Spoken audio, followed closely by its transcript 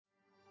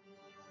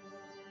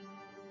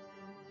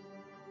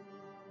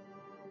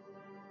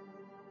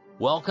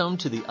Welcome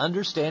to the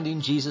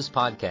Understanding Jesus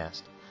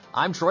podcast.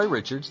 I'm Troy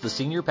Richards, the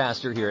senior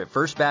pastor here at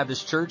First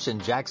Baptist Church in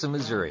Jackson,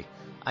 Missouri.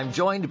 I'm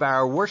joined by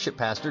our worship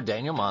pastor,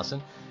 Daniel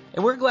Mawson,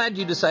 and we're glad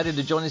you decided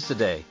to join us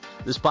today.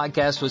 This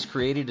podcast was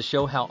created to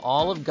show how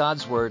all of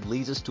God's Word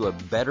leads us to a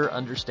better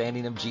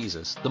understanding of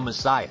Jesus, the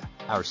Messiah,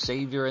 our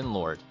Savior and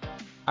Lord.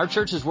 Our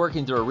church is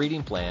working through a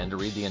reading plan to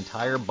read the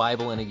entire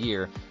Bible in a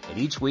year, and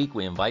each week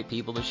we invite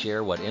people to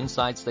share what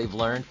insights they've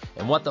learned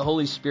and what the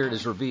Holy Spirit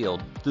has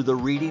revealed through the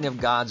reading of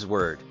God's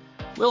Word.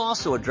 We'll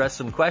also address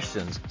some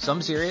questions,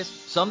 some serious,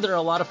 some that are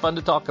a lot of fun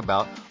to talk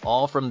about,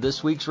 all from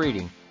this week's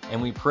reading.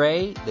 And we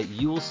pray that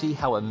you will see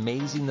how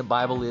amazing the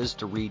Bible is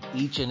to read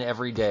each and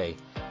every day.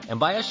 And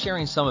by us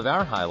sharing some of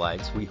our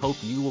highlights, we hope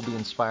you will be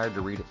inspired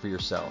to read it for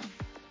yourself.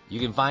 You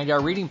can find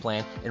our reading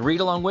plan and read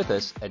along with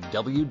us at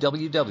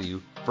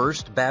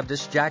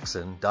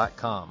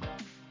www.firstbaptistjackson.com.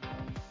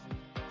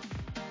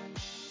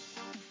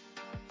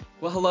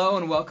 Well, hello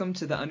and welcome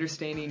to the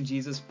Understanding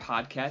Jesus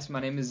podcast.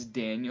 My name is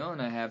Daniel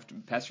and I have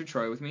Pastor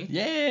Troy with me.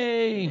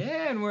 Yay!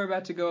 Yeah, and we're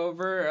about to go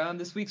over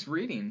this week's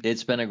reading.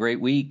 It's been a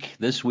great week.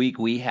 This week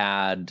we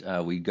had,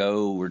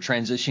 we're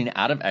transitioning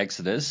out of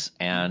Exodus,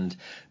 and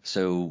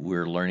so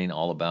we're learning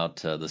all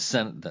about not the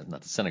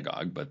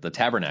synagogue, but the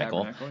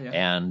tabernacle, yeah.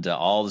 and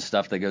all the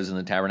stuff that goes in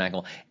the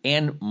tabernacle,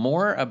 and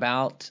more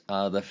about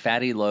the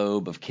fatty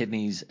lobe of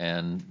kidneys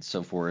and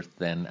so forth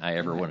than I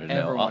ever wanted to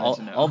know.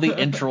 All the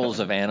entrails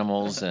of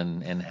animals and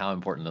how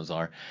important those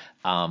are.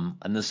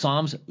 And the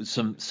Psalms,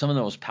 some of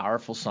the most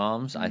powerful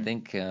Psalms, I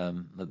think,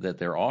 that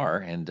there are,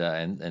 and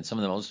some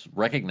of the most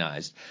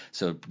recognized.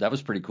 So that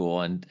was pretty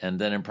cool. And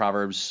then in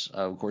Proverbs,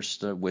 of course,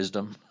 the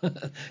wisdom.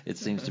 It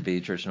seems to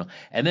be traditional.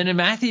 And then in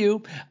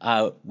Matthew,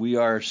 we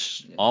are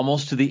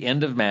almost to the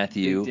end of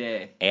Matthew, Big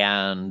day.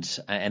 and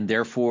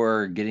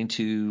therefore getting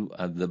to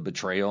the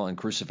betrayal and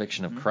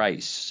crucifixion of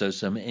Christ. So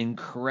some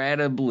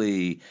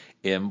incredibly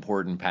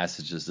important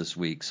passages this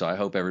week. So I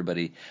hope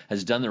everybody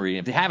has done the reading.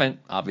 If they haven't,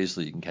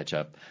 obviously you can catch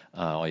up.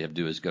 All you have to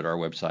do is go to our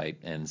website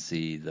and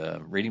see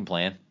the reading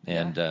plan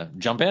and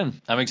jump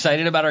in. I'm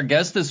excited about our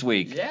guest this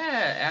week. Yeah,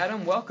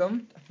 Adam,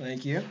 welcome.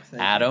 Thank you.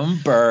 Adam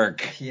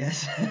Burke.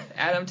 Yes.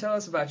 Adam, tell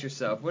us about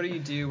yourself. What do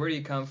you do? Where do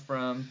you come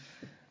from?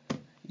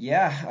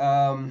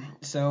 Yeah,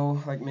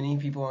 so like many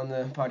people on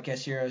the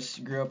podcast here, I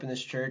grew up in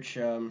this church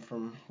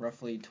from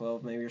roughly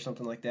 12 maybe or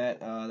something like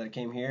that, that I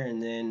came here,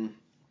 and then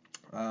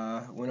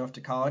went off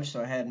to college,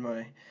 so I had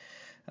my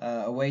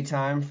away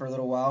time for a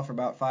little while, for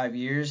about 5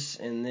 years,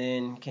 and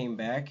then came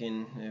back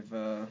and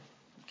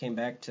came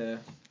back to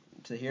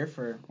here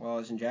for while I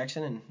was in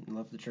Jackson, and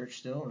love the church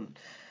still,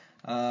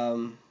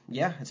 and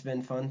it's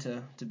been fun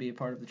to be a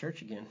part of the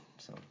church again.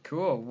 So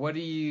Cool. What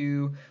do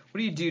you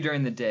do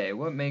during the day?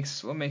 What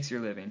makes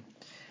your living?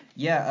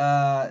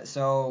 Yeah,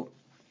 so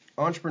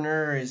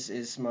entrepreneur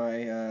is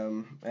my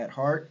at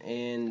heart,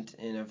 and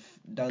I've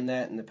done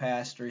that in the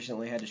past.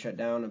 Recently had to shut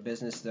down a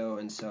business though,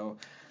 and so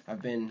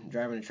I've been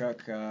driving a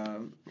truck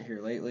here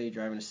lately,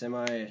 driving a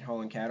semi,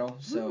 hauling cattle.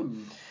 So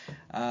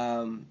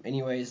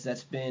anyways,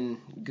 that's been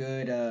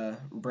good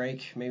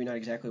break. Maybe not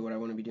exactly what I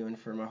want to be doing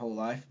for my whole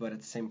life, but at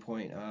the same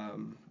point,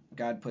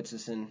 God puts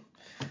us in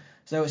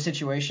those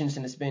situations,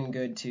 and it's been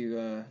good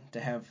to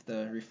have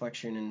the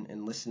reflection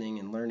and listening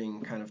and learning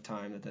kind of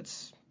time. I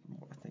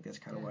think that's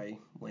kind of why he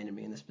landed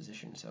me in this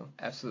position. So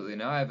Absolutely.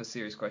 Now I have a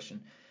serious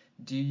question.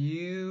 Do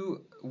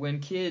you, when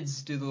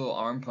kids do the little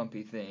arm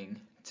pumpy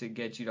thing to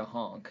get you to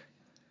honk,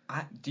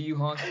 do you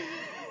honk?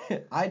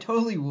 I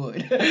totally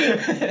would.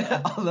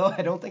 Although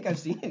I don't think I've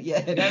seen it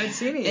yet. You haven't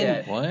seen it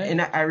yet. What? And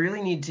I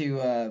really need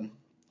to,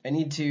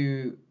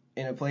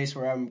 in a place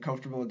where I'm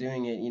comfortable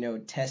doing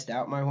it, test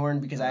out my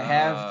horn, because I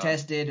have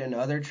tested in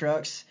other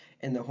trucks,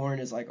 and the horn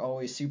is like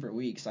always super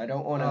weak. So I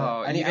don't want to.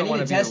 I need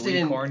to test it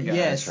in. Horn guy.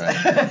 Yes,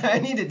 Right. I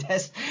need to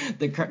test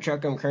the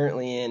truck I'm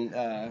currently in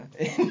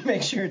and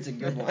make sure it's a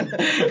good one.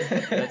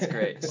 That's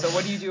great. So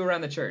what do you do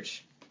around the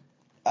church?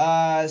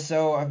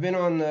 So I've been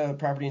on the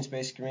Property and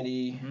Space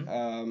Committee.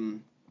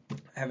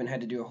 Haven't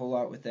had to do a whole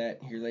lot with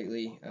that here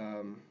lately,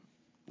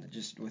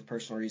 just with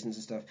personal reasons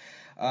and stuff.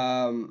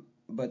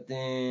 But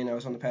then I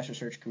was on the Pastor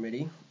Search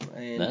Committee.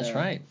 And, That's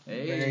right.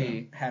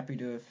 Very happy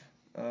to have.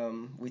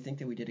 We think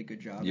that we did a good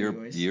job.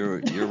 Anyways.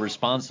 You're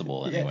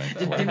responsible anyway.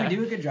 Did we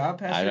do a good job,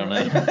 Pastor? I don't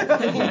know.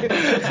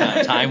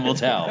 Time will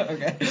tell.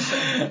 Okay.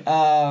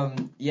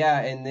 And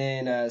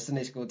then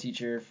Sunday school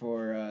teacher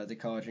for the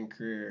college and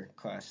career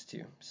class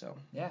too. So.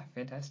 Yeah,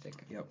 fantastic.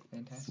 Yep.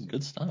 Fantastic.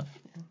 Good stuff.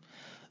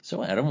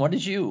 So Adam, what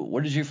did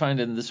you find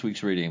in this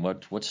week's reading?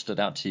 What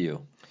stood out to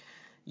you?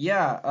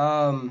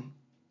 Yeah.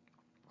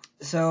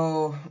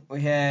 So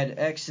we had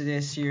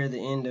Exodus here, the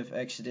end of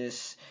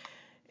Exodus,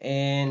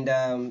 and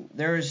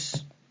there's a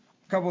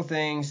couple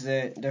things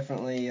that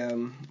definitely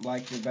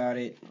liked about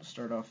it. I'll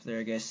start off there,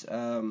 I guess.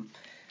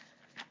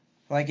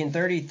 Like in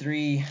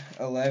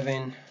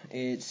 33:11,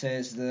 it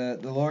says the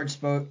Lord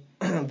spoke.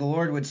 The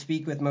Lord would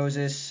speak with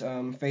Moses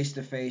face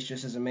to face,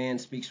 just as a man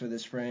speaks with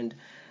his friend.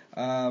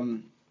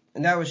 And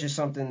that was just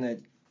something that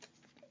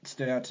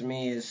stood out to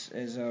me as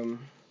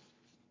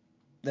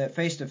that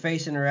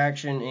face-to-face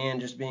interaction and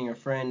just being a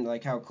friend,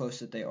 like how close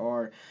that they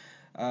are.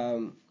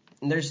 And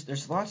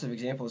there's lots of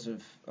examples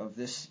of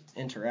this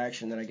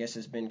interaction that I guess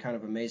has been kind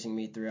of amazing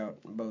me throughout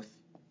both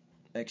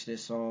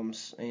Exodus,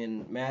 Psalms,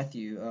 and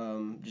Matthew.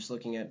 Just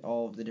looking at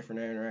all of the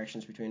different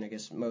interactions between, I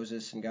guess,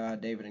 Moses and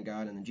God, David and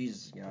God, and then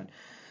Jesus and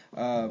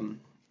God.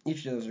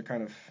 Each of those are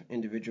kind of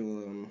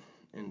individual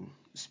and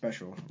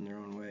special in their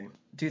own way.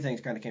 Two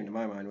things kind of came to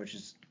my mind, which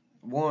is,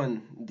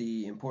 one,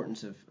 the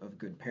importance of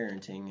good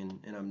parenting,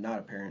 and I'm not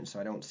a parent, so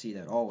I don't see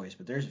that always,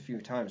 but there's a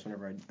few times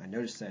whenever I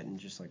notice that and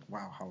just like,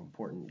 wow, how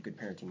important good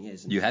parenting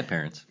is. And you had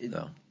parents,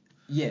 though.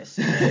 Yes.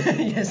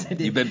 Yes, I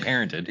did. You've been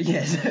parented.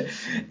 Yes.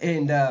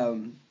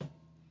 And,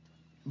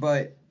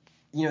 but,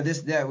 you know,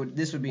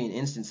 this would be an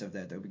instance of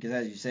that, though, because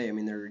as you say, I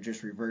mean, they're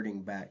just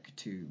reverting back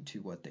to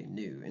what they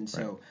knew. And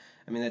so, right.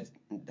 I mean, that's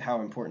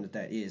how important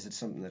that is. It's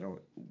something that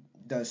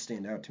does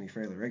stand out to me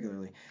fairly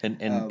regularly.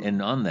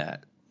 And on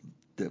that,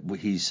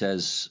 he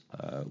says,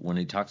 when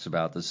he talks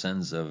about the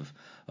sins of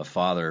a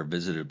father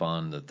visited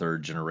upon the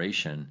third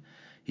generation,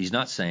 he's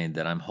not saying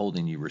that I'm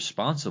holding you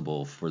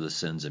responsible for the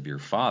sins of your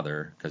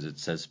father, because it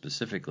says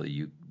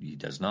specifically he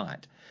does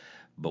not.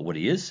 But what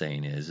he is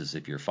saying is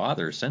if your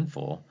father is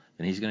sinful,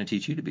 then he's going to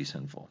teach you to be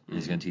sinful. Mm-hmm.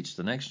 He's going to teach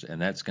the next,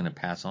 and that's going to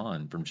pass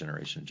on from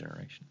generation to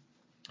generation.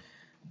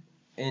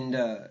 And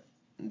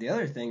the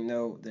other thing,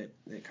 though,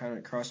 that kind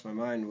of crossed my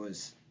mind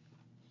was,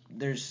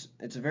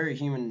 it's a very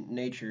human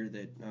nature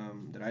that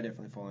I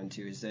definitely fall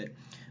into, is that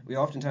we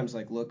oftentimes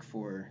like look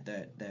for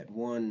that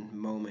one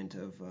moment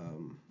of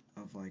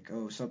like,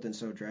 oh, something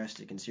so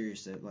drastic and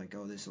serious that like,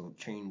 oh, this will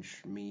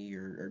change me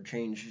or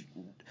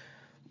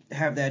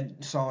have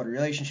that solid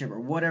relationship or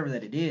whatever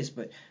that it is,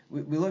 but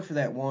we look for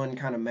that one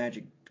kind of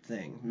magic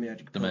thing,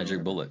 the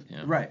magic bullet,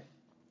 yeah. Right.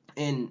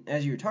 And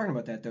as you were talking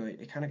about that, though,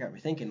 it kind of got me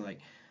thinking, like,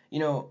 you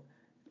know,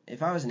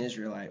 if I was an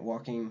Israelite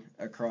walking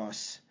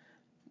across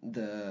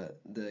the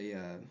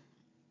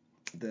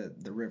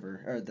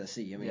river or the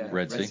sea. I mean,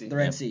 Red Sea. The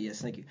Red Sea.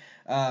 Yes, thank you.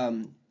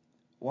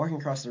 Walking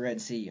across the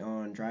Red Sea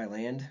on dry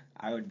land,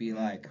 I would be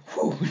like,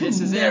 "Whew,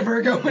 this is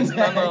never going this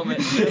back." Is my moment.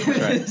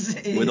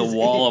 Right. With a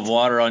wall of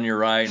water on your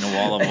right and a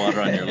wall of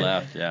water on your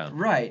left. Yeah.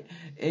 Right.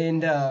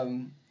 And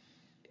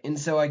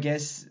so I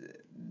guess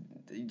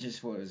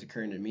just what was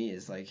occurring to me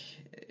is like,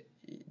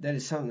 that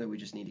is something that we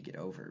just need to get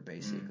over,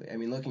 basically. I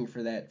mean, looking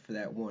for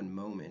that one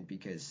moment,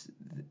 because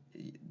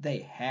they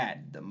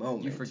had the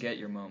moment. You forget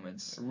your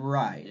moments.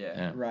 Right.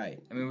 Yeah.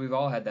 Right. I mean, we've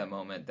all had that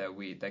moment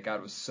that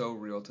God was so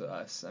real to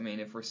us. I mean,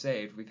 if we're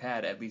saved, we've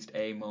had at least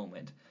a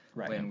moment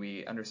when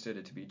we understood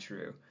it to be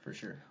true. For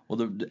sure. Well,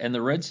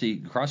 the Red Sea,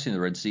 crossing the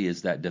Red Sea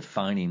is that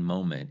defining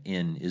moment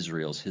in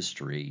Israel's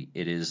history.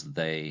 It is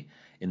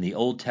in the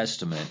Old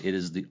Testament, it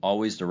is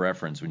always the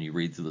reference when you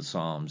read through the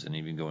Psalms and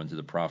even go into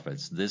the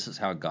prophets. This is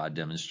how God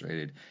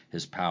demonstrated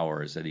his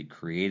power, is that he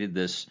created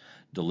this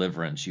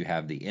deliverance. You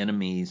have the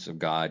enemies of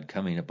God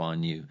coming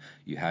upon you.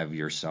 You have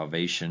your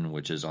salvation,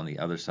 which is on the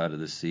other side of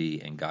the sea,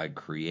 and God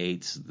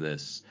creates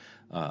this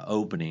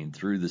opening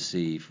through the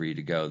sea for you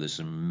to go, this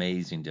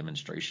amazing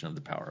demonstration of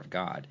the power of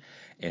God.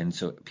 And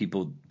so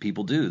people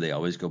do. They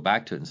always go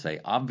back to it and say,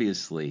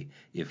 obviously,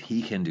 if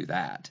he can do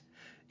that,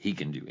 he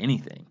can do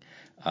anything.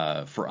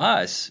 For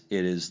us,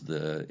 it is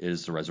the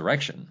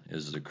resurrection,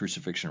 is the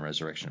crucifixion and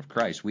resurrection of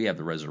Christ. We have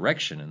the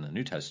resurrection in the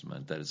New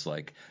Testament, that it's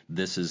like,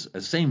 this is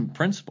the same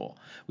principle.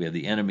 We have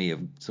the enemy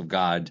of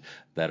God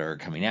that are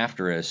coming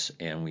after us,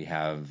 and we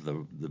have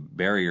the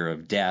barrier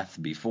of death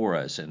before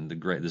us, and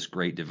this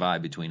great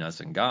divide between us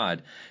and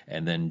God.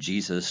 And then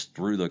Jesus,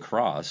 through the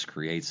cross,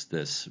 creates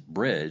this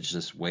bridge,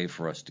 this way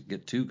for us to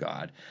get to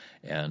God,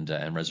 and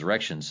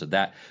resurrection.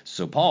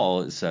 So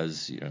Paul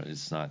says, you know,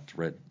 it's not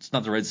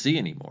the Red Sea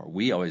anymore.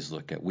 We always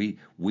look at we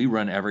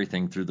run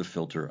everything through the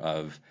filter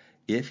of,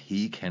 if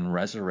he can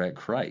resurrect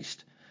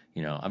Christ.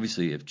 You know,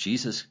 obviously, if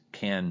Jesus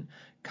can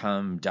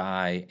come,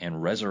 die,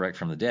 and resurrect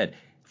from the dead,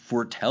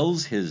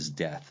 foretells his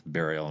death,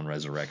 burial, and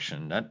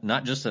resurrection.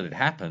 Not just that it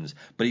happens,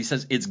 but he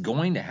says it's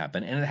going to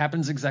happen, and it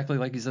happens exactly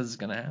like he says it's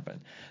going to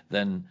happen.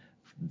 Then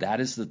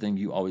that is the thing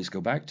you always go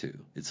back to.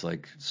 It's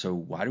like, so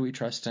why do we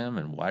trust him,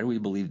 and why do we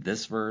believe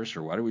this verse,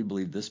 or why do we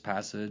believe this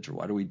passage, or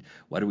why do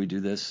we do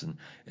this? And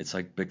it's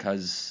like,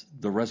 because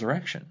the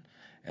resurrection,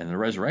 and the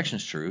resurrection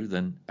is true,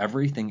 then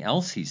everything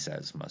else he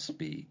says must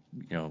be,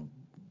 you know,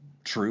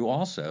 true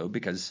also,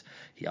 because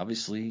he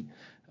obviously,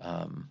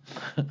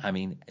 I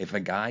mean, if a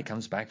guy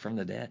comes back from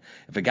the dead,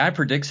 if a guy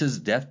predicts his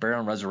death, burial,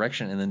 and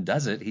resurrection and then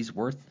does it, he's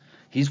worth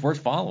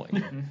following. You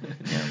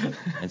know?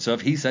 And so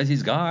if he says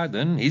he's God,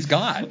 then he's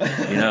God.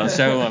 You know,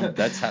 so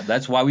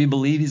that's why we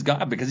believe he's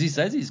God, because he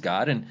says he's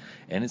God. And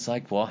it's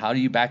like, well, how do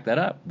you back that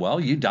up? Well,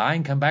 you die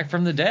and come back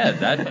from the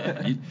dead.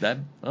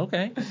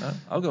 Okay,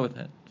 I'll go with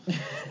that.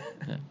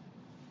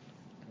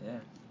 Yeah,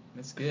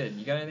 that's good.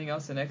 You got anything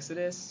else in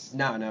Exodus?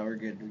 No, we're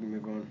good. We can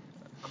move on.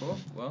 Cool.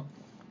 Well,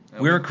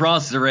 we're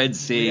across the Red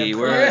Sea.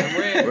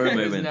 We're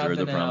moving through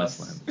the Promised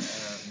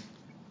Land.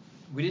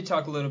 We did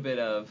talk a little bit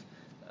of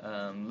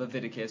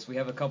Leviticus. We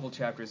have a couple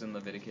chapters in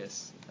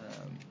Leviticus,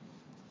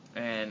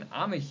 and And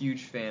I'm a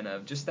huge fan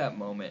of just that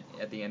moment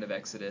at the end of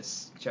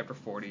Exodus chapter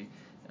 40.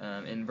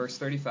 In verse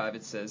 35,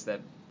 it says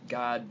that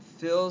God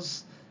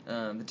fills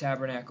the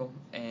tabernacle,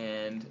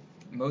 and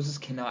Moses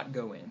cannot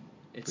go in.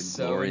 It's The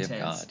so glory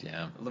intense. of God,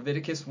 yeah.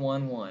 Leviticus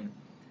 1:1,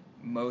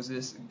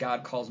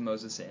 God calls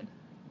Moses in,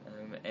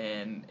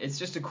 and it's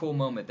just a cool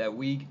moment that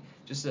we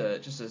a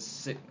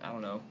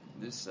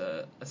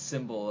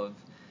symbol of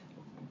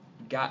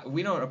God.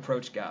 We don't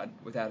approach God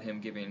without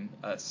Him giving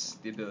us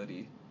the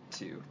ability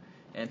to,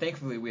 and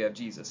thankfully we have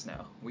Jesus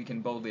now. We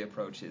can boldly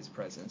approach His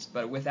presence,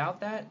 but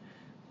without that,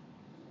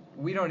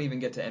 we don't even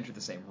get to enter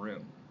the same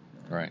room.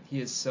 Right. He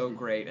is so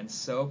great and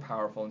so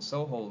powerful and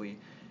so holy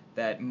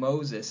that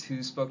Moses,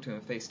 who spoke to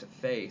Him face to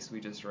face, we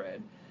just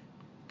read,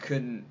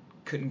 couldn't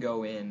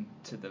go in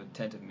to the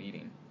tent of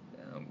meeting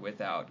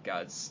without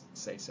God's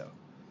say so.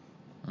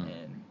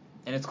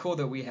 And it's cool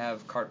that we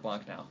have carte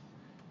blanche now.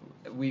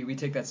 We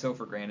take that so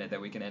for granted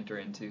that we can enter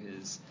into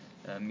His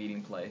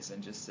meeting place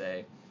and just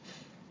say,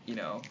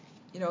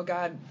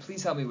 God,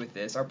 please help me with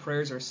this. Our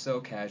prayers are so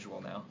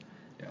casual now.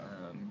 Yeah.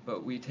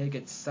 But we take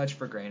it such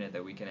for granted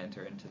that we can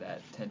enter into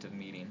that tent of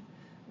meeting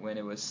when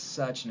it was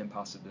such an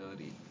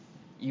impossibility,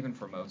 even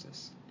for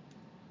Moses.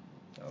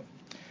 So.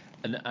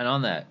 And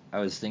on that, I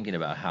was thinking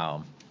about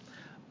how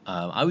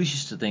I always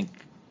used to think,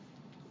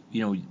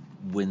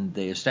 when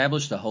they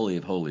established the Holy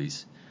of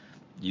Holies,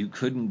 you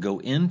couldn't go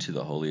into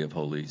the Holy of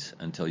Holies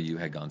until you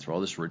had gone through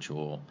all this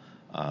ritual,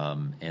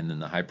 and then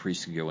the high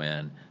priest could go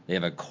in. They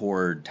have a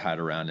cord tied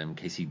around him in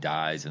case he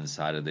dies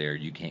inside of there.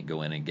 You can't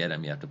go in and get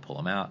him. You have to pull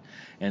him out.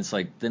 And it's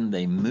like then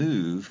they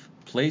move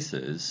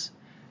places,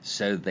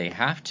 so they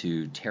have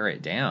to tear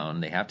it down.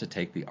 They have to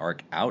take the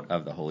ark out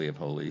of the Holy of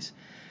Holies.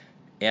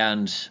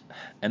 And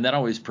that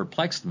always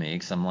perplexed me,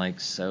 because I'm like,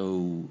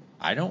 so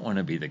I don't want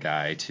to be the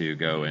guy to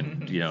go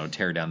and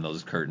tear down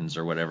those curtains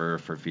or whatever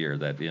for fear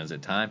that is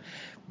at time.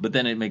 But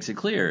then it makes it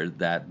clear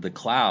that the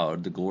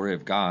cloud, the glory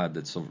of God,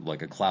 that's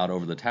like a cloud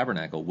over the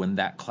tabernacle, when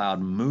that cloud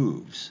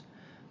moves,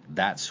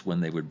 that's when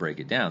they would break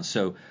it down.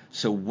 So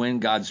when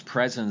God's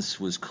presence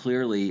was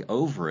clearly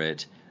over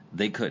it,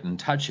 they couldn't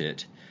touch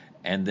it.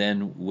 And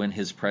then when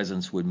His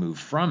presence would move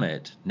from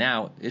it,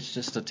 now it's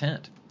just a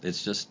tent.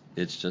 It's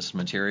just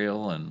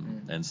material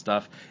and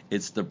stuff.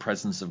 It's the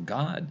presence of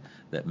God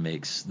that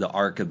makes the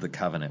Ark of the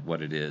Covenant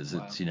what it is.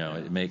 Wow. It's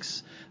it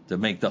makes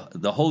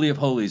the Holy of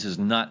Holies is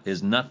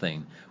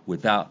nothing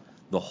without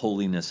the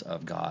holiness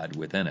of God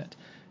within it.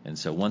 And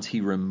so once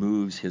He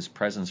removes His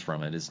presence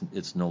from it,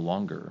 it's no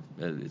longer.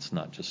 It's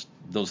not just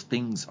those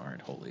things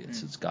aren't holy.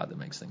 It's God that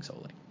makes things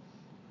holy.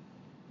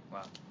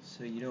 Wow.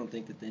 So you don't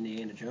think that the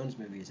Indiana Jones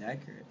movie is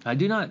accurate? I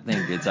do not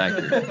think it's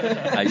accurate.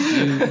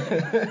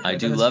 I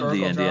do love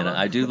the Indiana. Drama?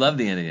 I do love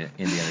the Indiana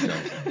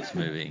Jones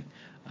movie,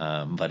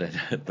 but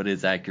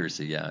its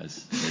accuracy, yeah,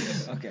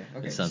 is Okay.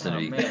 it's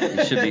something man.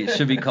 it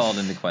should be called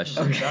into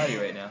question. Should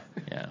evaluate now.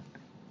 Yeah.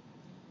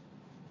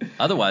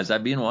 Otherwise,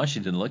 I'd be in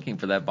Washington looking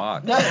for that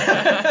box,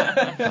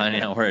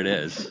 finding out where it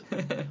is.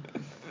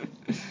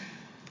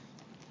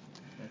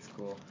 That's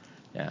cool.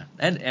 Yeah,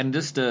 and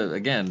just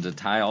to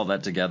tie all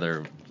that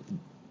together,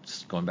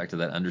 just going back to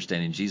that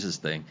understanding Jesus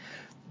thing,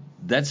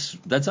 that's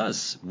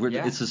us.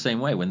 It's the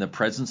same way. When the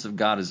presence of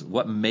God is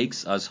what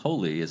makes us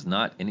holy, is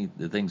not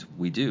the things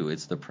we do.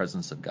 It's the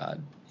presence of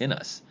God in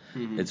us.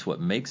 Mm-hmm. It's what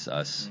makes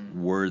us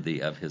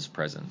worthy of His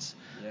presence.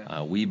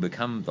 Yeah. We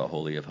become the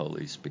Holy of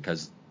Holies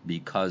because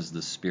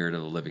the Spirit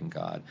of the living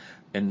God,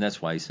 and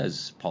that's why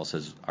Paul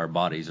says, our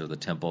bodies are the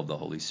temple of the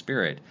Holy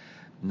Spirit.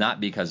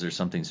 Not because there's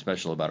something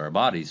special about our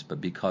bodies,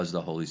 but because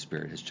the Holy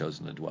Spirit has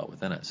chosen to dwell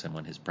within us. And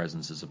when His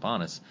presence is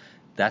upon us,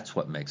 that's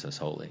what makes us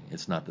holy.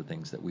 It's not the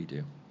things that we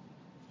do.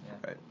 Yeah.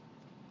 Right.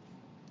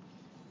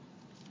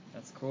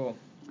 That's cool.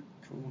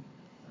 Cool.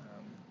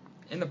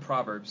 In the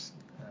Proverbs,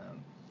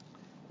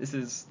 this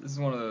is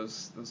one of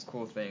those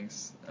cool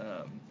things.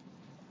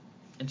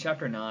 In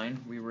chapter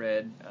 9, we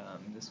read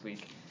this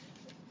week,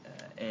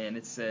 and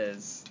it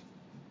says,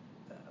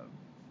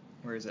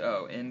 where is it?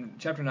 Oh, in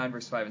chapter 9,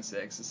 verse 5 and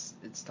 6,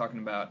 it's talking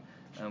about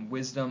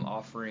wisdom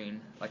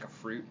offering like a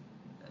fruit,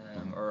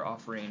 or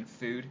offering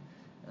food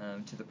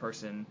to the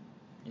person,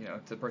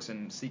 to the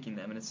person seeking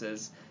them. And it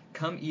says,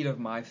 "Come eat of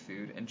my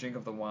food and drink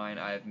of the wine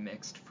I have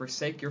mixed.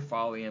 Forsake your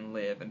folly and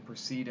live, and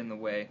proceed in the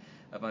way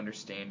of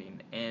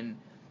understanding." And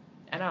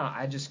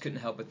I just couldn't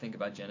help but think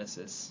about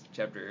Genesis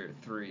chapter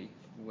 3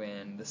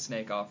 when the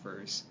snake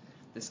offers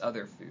this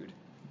other food,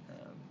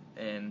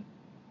 and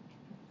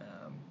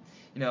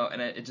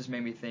it just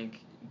made me think,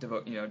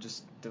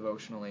 just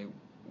devotionally,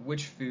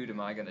 which food am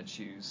I going to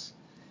choose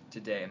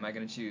today? Am I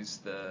going to choose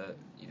the,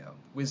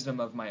 wisdom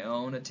of my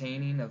own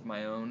attaining, of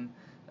my own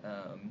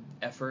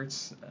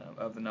efforts,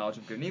 of the knowledge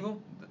of good and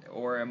evil,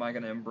 or am I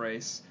going to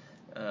embrace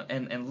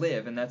and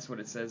live? And that's what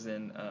it says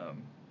in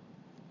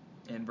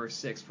verse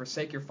 6,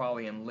 "Forsake your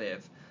folly and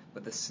live,"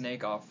 but the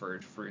snake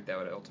offered fruit that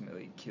would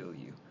ultimately kill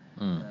you.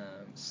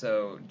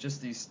 So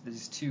just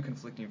these two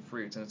conflicting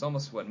fruits, and it's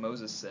almost what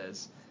Moses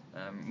says.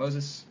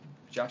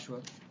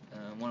 Joshua,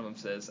 one of them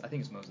says, I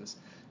think it's Moses,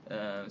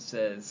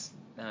 says,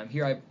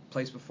 "Here I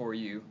place before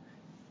you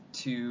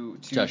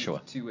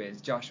Joshua. Two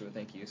ways. Joshua,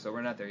 thank you. So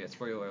we're not there yet.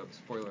 Spoiler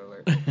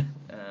alert.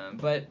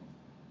 But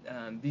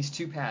these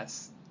two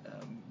paths,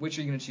 which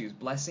are you going to choose,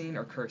 blessing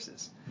or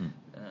curses?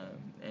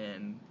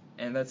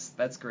 And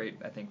that's great.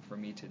 I think for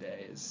me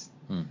today is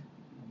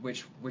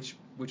which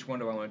one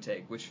do I want to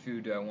take? Which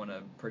food do I want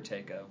to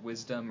partake of?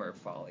 Wisdom or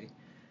folly?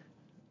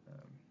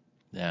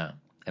 Yeah.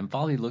 And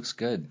folly looks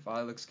good.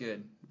 Folly looks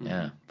good.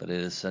 Yeah, but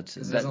it is such.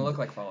 Because it doesn't look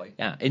like folly.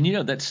 Yeah,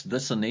 and that's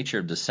the nature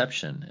of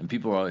deception. And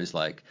people are always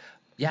like,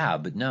 yeah,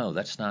 but no,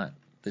 that's not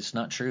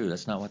true.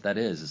 That's not what that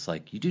is. It's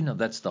like, you do know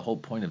that's the whole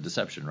point of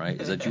deception,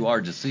 right? Is that you are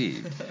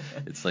deceived.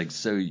 It's like,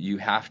 so you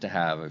have to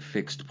have a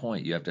fixed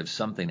point. You have to have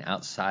something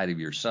outside of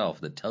yourself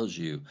that tells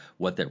you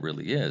what that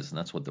really is. And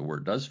that's what the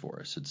word does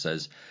for us. It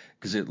says,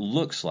 because it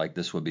looks like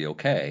this would be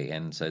okay.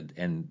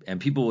 And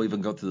people will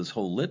even go through this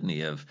whole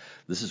litany of,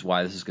 this is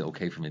why this is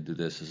okay for me to do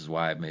this. This is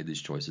why I've made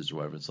these choices or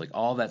whatever. It's like,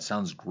 all that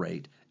sounds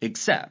great,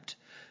 except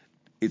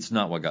it's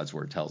not what God's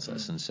word tells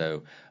us. And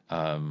so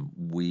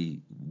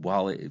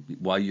while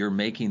you're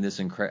making this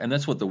incredible, and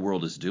that's what the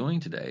world is doing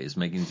today, is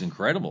making these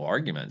incredible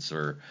arguments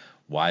for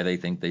why they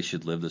think they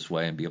should live this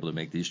way and be able to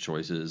make these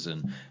choices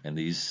and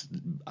this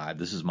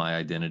is my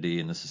identity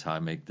and this is how I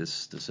make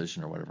this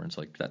decision or whatever. And it's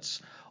like,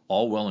 that's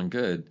all well and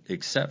good,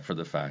 except for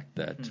the fact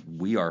that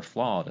we are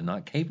flawed and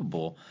not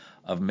capable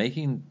of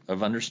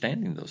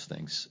understanding those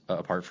things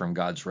apart from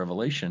God's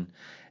revelation.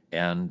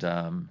 And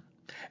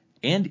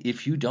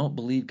if you don't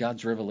believe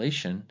God's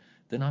revelation,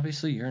 then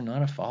obviously you're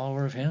not a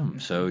follower of him.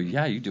 So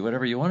yeah, you do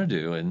whatever you want to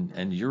do,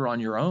 and you're on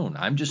your own.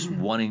 I'm just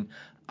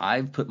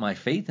I've put my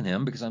faith in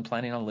him because I'm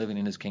planning on living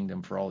in his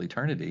kingdom for all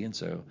eternity. And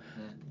so,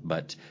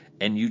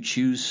 and you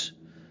choose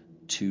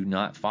to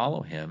not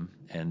follow him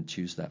and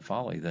choose that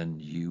folly, then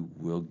you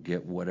will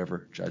get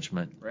whatever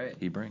judgment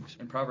he brings.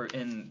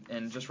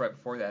 And just right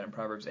before that, in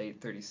Proverbs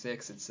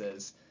 8:36, it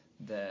says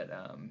that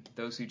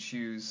those who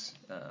choose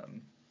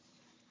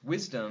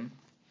wisdom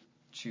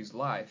choose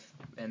life,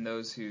 and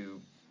those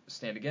who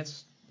stand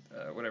against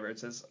whatever it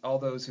says, all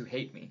those who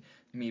hate me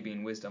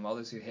being wisdom, all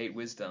those who hate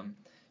wisdom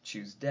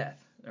choose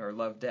death or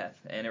love death.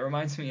 And it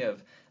reminds me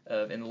of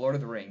in the Lord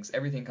of the Rings,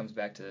 everything comes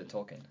back to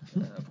Tolkien,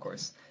 of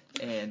course.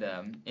 And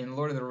in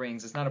Lord of the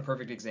Rings, it's not a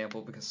perfect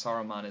example because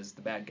Saruman is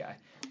the bad guy,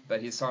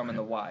 but he's Saruman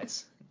the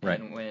wise. Right.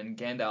 And when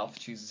Gandalf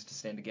chooses to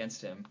stand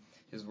against him,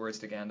 his words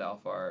to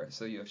Gandalf are,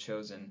 "So you have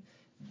chosen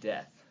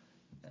death."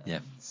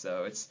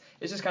 So it's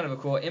just kind of a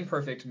cool,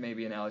 imperfect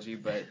maybe analogy,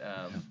 but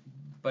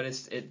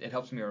it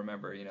helps me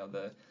remember,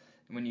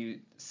 when you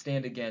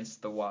stand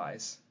against the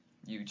wise,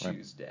 you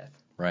choose death.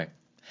 Right.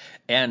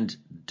 And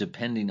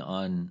depending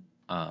on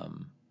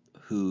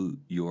who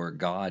your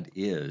God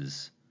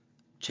is,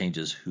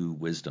 changes who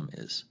wisdom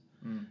is.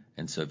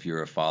 And so if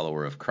you're a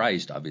follower of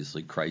Christ,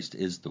 obviously Christ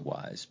is the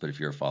wise. But if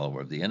you're a follower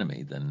of the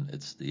enemy, then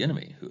it's the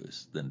enemy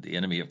then the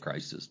enemy of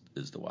Christ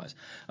is the wise.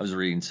 I was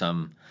reading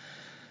some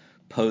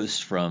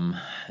post from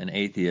an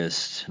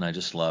atheist, and I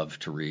just love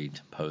to read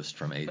posts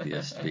from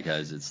atheists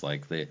because it's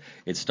like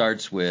it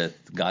starts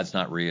with God's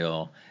not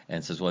real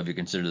and says, well, have you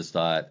considered this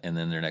thought? And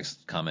then their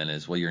next comment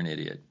is, well, you're an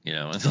idiot.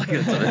 It's like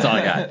that's all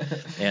I got.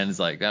 And it's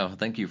like, oh,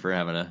 thank you for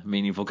having a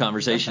meaningful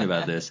conversation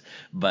about this.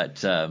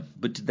 But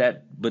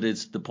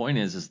it's the point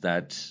is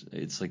that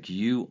it's like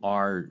you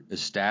are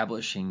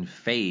establishing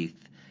faith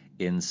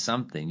in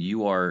something.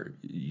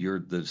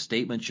 The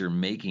statements you're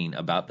making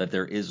about that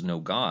there is no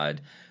God,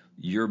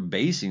 you're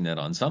basing that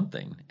on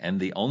something, and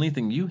the only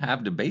thing you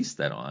have to base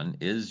that on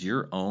is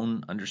your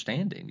own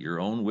understanding, your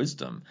own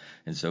wisdom,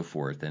 and so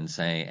forth. And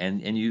saying,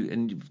 and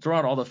you throw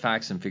out all the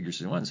facts and figures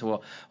in one.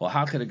 So, well,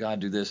 how could a God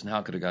do this and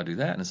how could a God do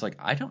that? And it's like,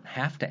 I don't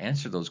have to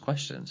answer those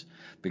questions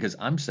because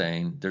I'm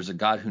saying there's a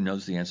God who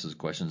knows the answers to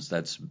questions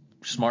that's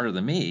smarter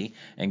than me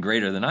and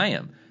greater than I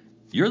am.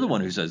 You're the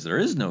one who says there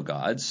is no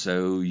God,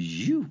 so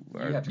you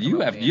have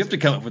to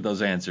come up with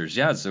those answers.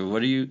 Yeah. So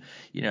what do you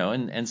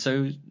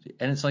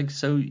it's like,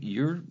 so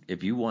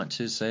if you want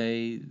to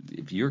say,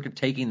 if you're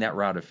taking that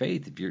route of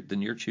faith,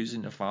 then you're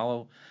choosing to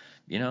follow,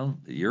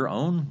 your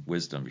own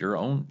wisdom,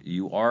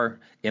 you are,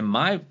 in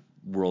my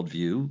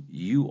worldview,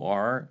 you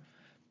are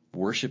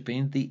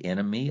worshiping the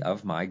enemy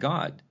of my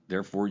God.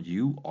 Therefore,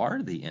 you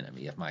are the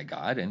enemy of my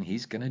God, and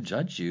he's going to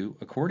judge you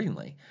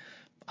accordingly.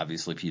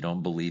 Obviously, if you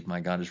don't believe my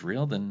God is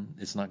real, then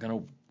it's not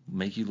going to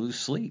make you lose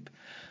sleep.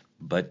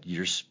 But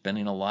you're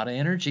spending a lot of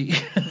energy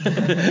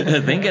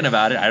thinking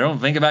about it. I don't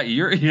think about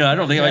your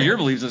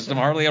belief system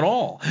hardly at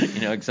all,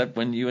 except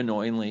when you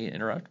annoyingly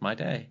interrupt my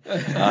day.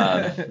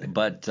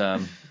 But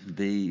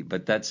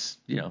that's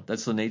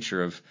the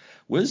nature of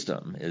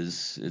wisdom.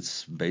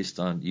 It's based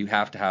on you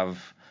have to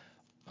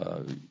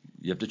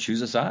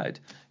choose a side,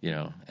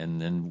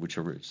 and then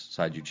whichever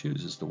side you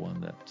choose is the one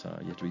that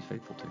you have to be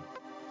faithful to.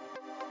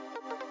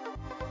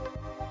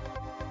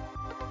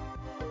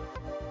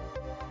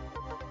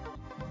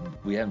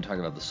 We haven't talked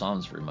about the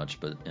Psalms very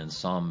much, but in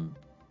Psalm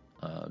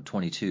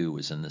 22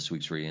 was in this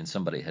week's reading, and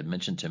somebody had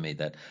mentioned to me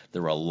that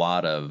there were a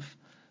lot of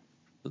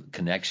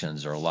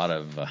connections or a lot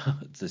of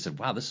they said,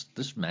 wow,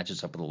 this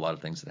matches up with a lot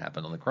of things that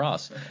happened on the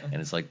cross.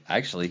 And it's like,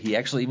 actually, he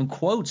actually even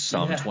quotes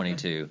Psalm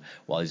 22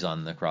 while he's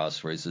on the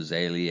cross, where he says,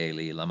 Eli,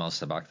 Eli, lama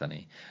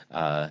sabachthani,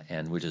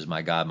 and which is,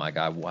 my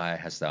God, why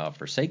hast thou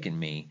forsaken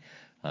me,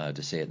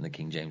 to say it in the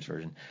King James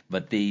Version.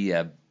 But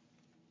the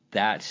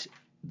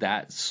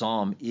that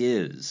psalm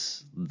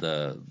is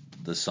the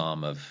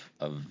psalm of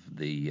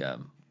the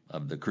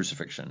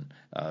crucifixion.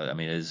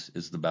 Is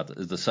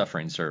the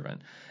suffering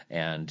servant,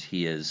 and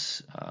he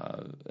is,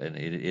 and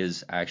it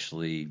is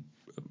actually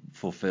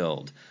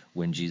fulfilled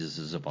when Jesus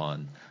is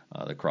upon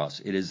the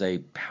cross. It is a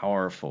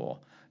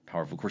powerful.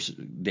 Of course,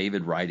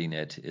 David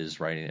is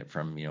writing it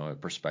from a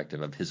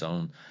perspective of his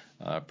own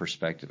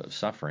perspective of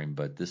suffering,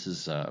 but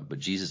but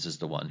Jesus is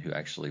the one who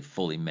actually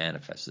fully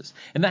manifests this,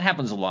 and that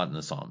happens a lot in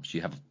the Psalms.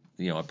 You have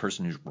a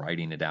person who's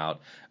writing it out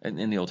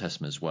in the Old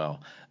Testament as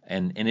well,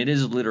 and it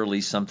is literally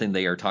something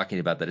they are talking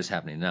about that is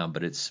happening now,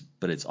 but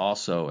it's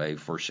also a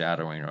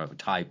foreshadowing or a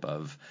type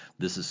of,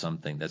 this is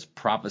something that's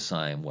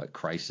prophesying what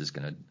Christ is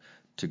going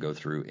to go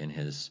through in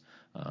his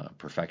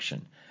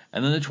perfection.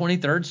 And then the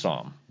 23rd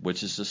Psalm,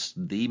 which is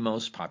just the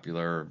most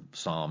popular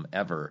psalm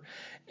ever.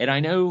 And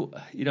I know,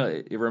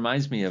 it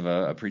reminds me of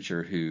a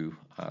preacher who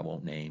I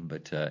won't name,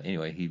 but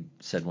anyway, he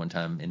said one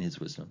time in his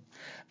wisdom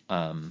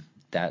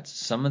that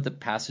some of the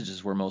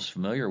passages we're most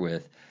familiar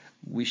with,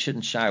 we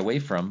shouldn't shy away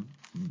from,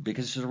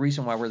 because there's a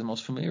reason why we're the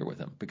most familiar with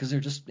them, because they're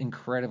just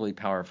incredibly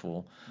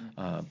powerful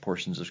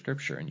portions of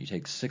Scripture. And you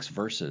take 6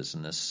 verses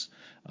in this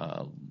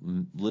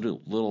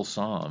little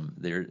psalm,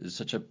 there is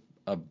such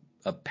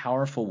a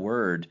powerful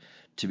word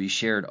to be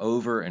shared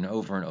over and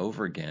over and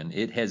over again.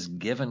 It has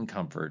given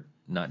comfort,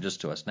 not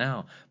just to us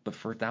now, but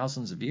for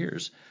thousands of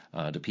years,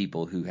 to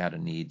people who had a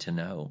need to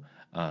know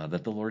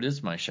that the Lord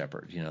is my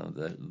shepherd,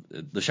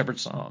 the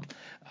shepherd's psalm.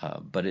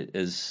 But it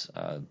is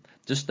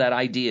just that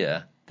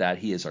idea that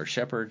he is our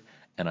shepherd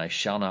and I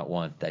shall not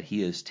want, that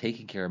he is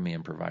taking care of me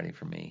and providing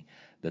for me,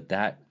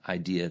 that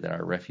idea that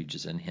our refuge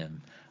is in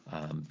him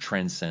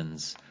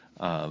transcends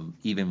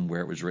even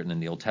where it was written in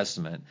the Old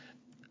Testament.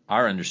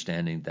 Our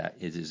understanding that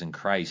it is in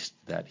Christ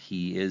that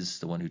he is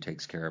the one who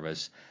takes care of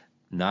us,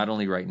 not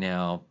only right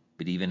now,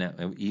 but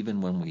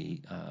even when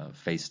we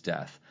face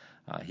death,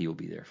 he will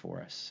be there for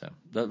us. So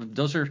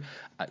those are,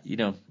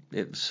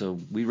 so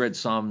we read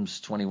Psalms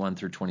 21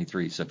 through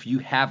 23. So if you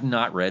have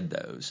not read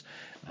those,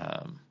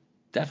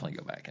 definitely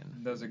go back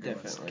and those are good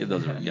ones. Give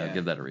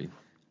that a read.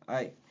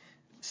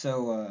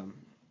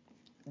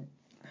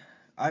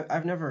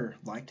 I've never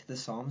liked the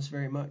Psalms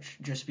very much,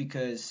 just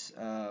because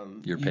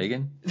you're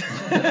pagan.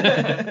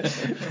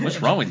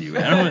 What's wrong with you,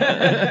 Adam?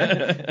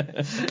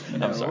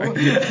 No.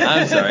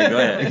 I'm sorry. Go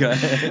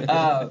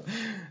ahead.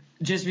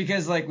 Just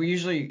because, we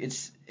usually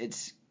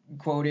it's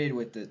quoted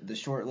with the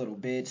short little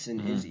bits,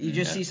 and you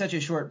just see such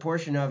a short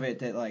portion of it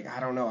that, I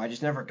don't know, I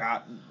just never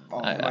got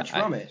all that much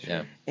from it.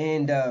 Yeah.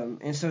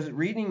 And so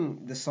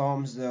reading the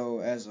Psalms though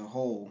as a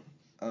whole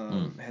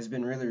has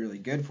been really, really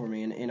good for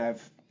me, and I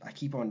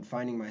keep on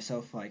finding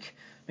myself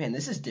man,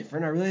 this is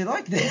different. I really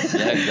like this.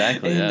 Yeah,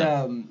 exactly.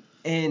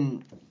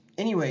 And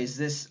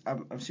anyways,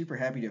 I'm super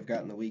happy to have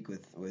gotten the week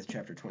with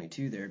chapter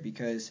 22 there,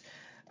 because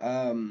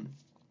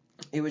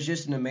it was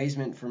just an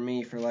amazement for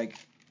me for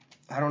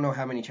I don't know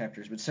how many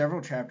chapters, but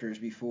several chapters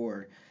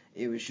before,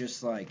 it was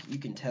just you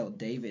can tell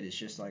David is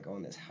just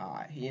on this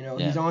high,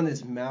 he's on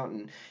this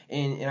mountain.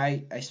 And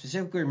I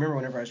specifically remember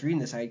whenever I was reading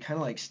this, I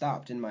kind of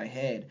stopped in my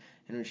head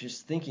and was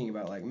just thinking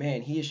about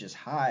man, he is just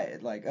high,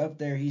 up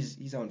there,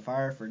 he's on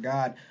fire for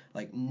God.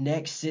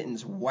 Next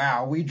sentence,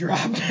 wow, we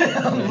dropped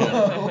down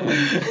low.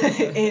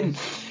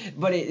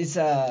 But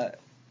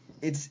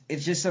it's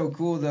just so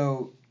cool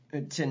though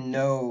to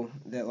know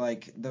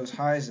that those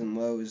highs and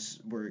lows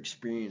were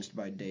experienced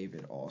by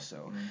David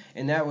also.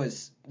 And that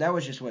was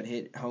just what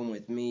hit home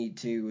with me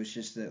too, was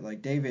just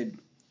that David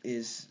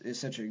is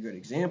such a good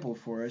example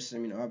for us. I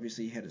mean,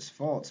 obviously he had his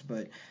faults,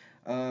 but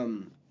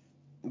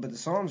the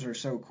Psalms are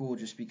so cool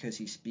just because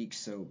he speaks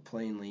so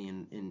plainly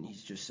and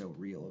he's just so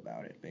real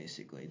about it,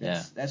 basically.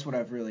 That's what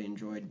I've really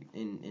enjoyed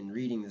in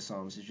reading the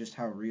Psalms, is just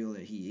how real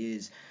that he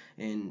is,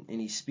 and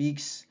he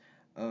speaks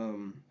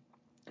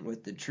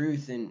with the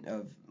truth,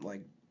 and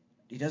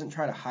he doesn't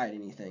try to hide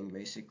anything,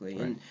 basically.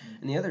 Right.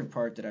 And the other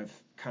part that I've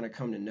kind of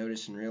come to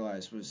notice and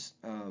realize was,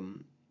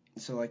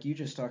 so you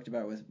just talked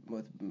about with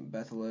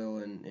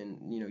Bethalel,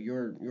 and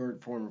your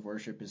form of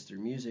worship is through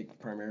music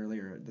primarily,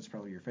 or that's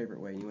probably your favorite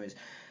way anyways.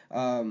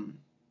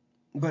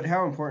 But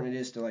how important it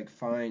is to like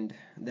find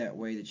that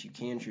way that you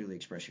can truly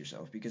express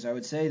yourself, because I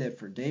would say that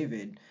for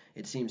David,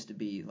 it seems to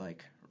be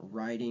like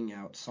writing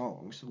out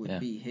songs would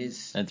be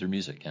his, and through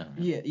music, and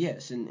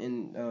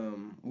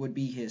would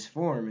be his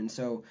form. And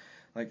so,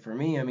 like for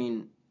me, I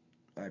mean,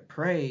 I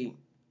pray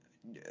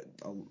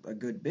a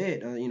good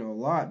bit, a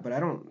lot, but I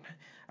don't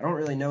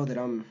really know that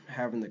I'm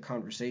having the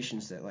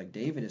conversations that like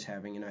David is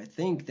having. And I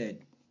think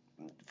that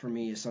for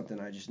me is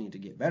something I just need to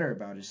get better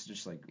about, is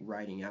just like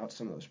writing out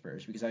some of those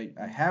prayers, because I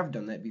have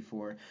done that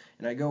before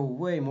and I go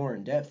way more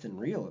in depth and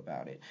real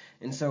about it.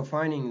 And so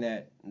finding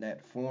that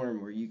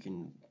form where you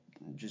can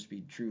just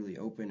be truly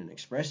open and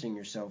expressing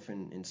yourself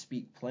and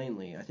speak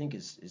plainly, I think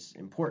is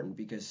important,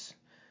 because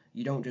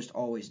you don't just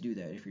always do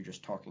that if you're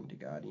just talking to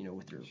God,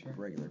 with your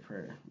regular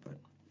prayer. But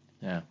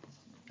yeah,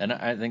 and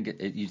I think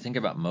you think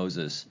about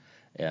Moses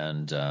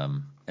and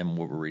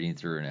what we're reading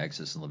through in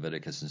Exodus and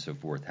Leviticus and so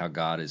forth, how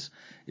God is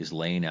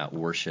laying out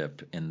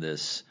worship in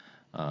this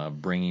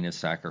bringing of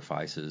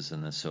sacrifices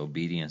and this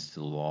obedience to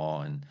the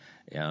law,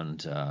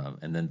 and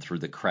then through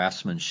the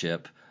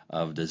craftsmanship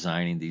of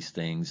designing these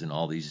things and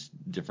all these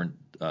different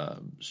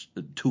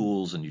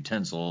tools and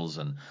utensils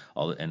and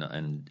all,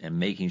 and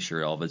making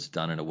sure all of it's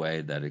done in a way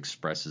that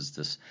expresses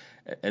this.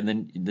 And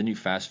then you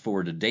fast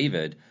forward to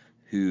David,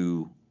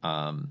 who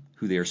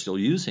they are still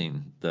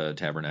using the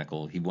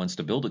tabernacle. He wants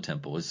to build a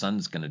temple. His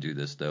son's going to do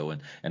this, though,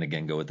 and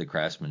again go with the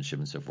craftsmanship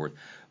and so forth.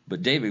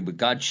 But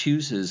God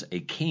chooses a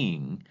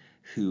king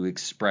who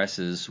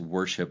expresses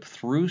worship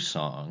through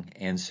song,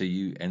 and so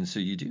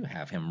you do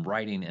have him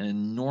writing an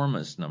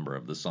enormous number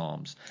of the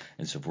Psalms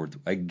and so forth,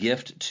 a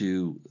gift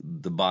to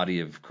the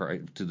body of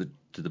Christ,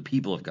 to the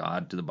people of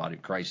God, to the body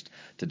of Christ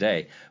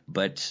today.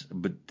 But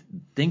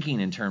thinking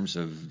in terms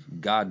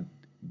of God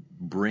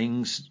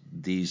brings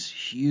these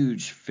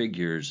huge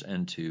figures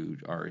into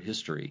our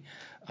history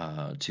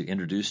to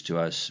introduce to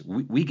us,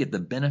 we get the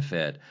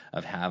benefit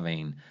of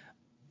having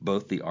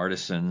both the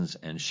artisans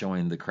and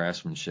showing the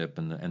craftsmanship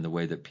and the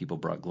way that people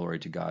brought glory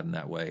to God in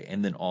that way,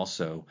 and then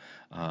also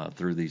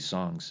through these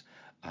songs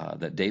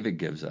that David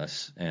gives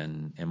us,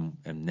 and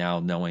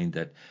now knowing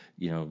that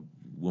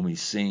when we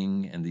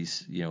sing and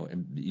these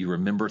you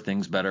remember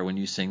things better when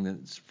you sing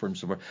this from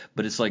so far,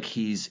 but it's like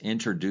he's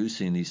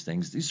introducing these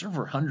things. These are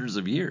for hundreds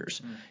of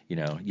years,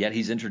 yet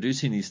he's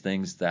introducing these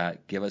things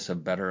that give us a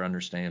better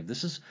understanding of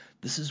this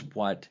is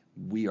what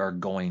we are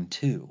going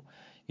to.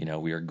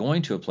 We are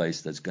going to a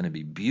place that's going to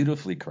be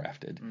beautifully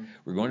crafted.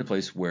 We're going to a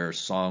place where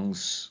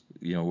songs,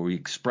 where we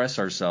express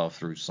ourselves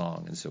through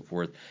song and so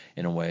forth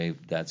in a way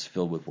that's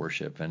filled with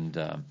worship. And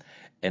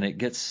it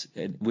gets,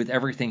 with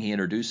everything he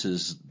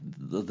introduces,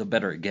 the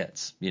better it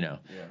gets, And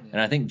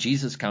I think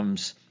Jesus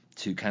comes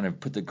to kind of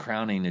put the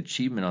crowning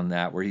achievement on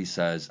that, where he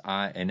says,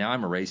 and now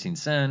I'm erasing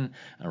sin,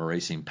 I'm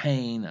erasing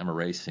pain, I'm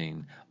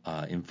erasing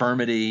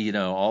infirmity,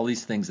 all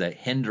these things that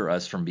hinder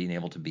us from being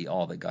able to be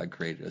all that God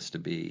created us to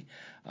be.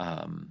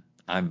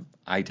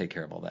 I take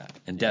care of all that,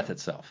 and death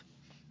itself.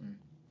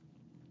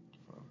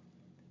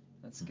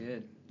 That's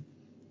good.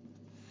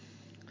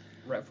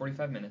 We're at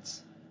 45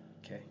 minutes.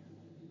 Okay.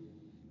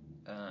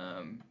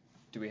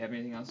 Do we have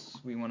anything else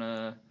we want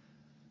to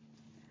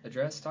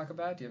talk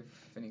about? Do you have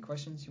any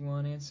questions you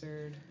want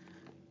answered?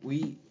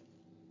 We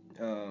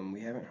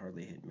haven't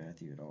hardly hit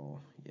Matthew at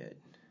all yet.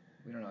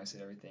 We don't always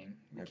hit everything.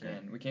 Okay.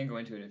 We can go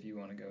into it if you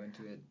want to go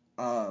into it.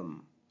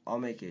 I'll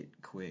make it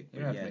quick.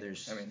 You don't have to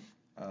say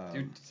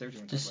what you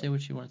want to just say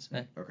what you want to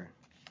say. Okay.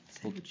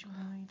 Say what you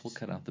want. We'll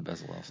cut out the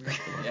Bezalel stuff.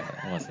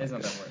 It's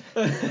not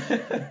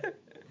that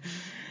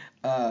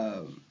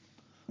word.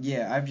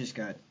 Yeah, I've just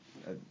got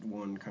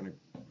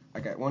I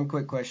got one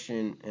quick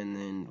question and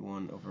then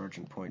one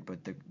overarching point.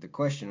 But the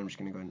question, I'm just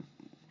going to go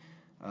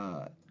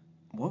ahead.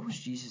 What was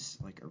Jesus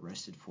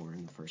arrested for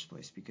in the first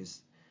place?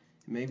 Because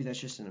maybe that's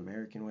just an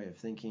American way of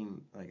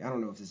thinking. I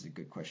don't know if this is a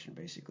good question,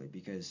 basically,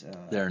 because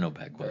there are no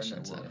bad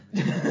questions.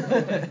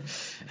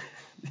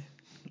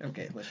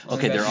 Okay, let's just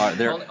okay. There are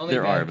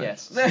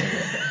guesses. There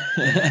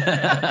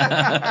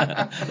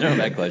are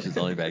bad questions,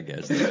 only bad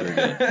guesses. That's very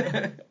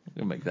good.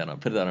 We'll make that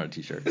put that on a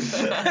T-shirt.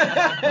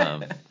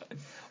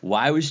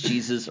 Why was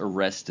Jesus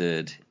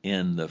arrested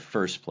in the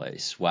first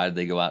place? Why did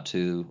they go out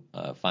to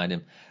find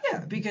him?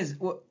 Yeah, because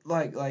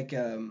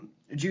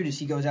Judas,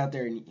 he goes out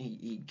there and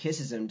he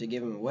kisses him to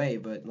give him away,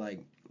 but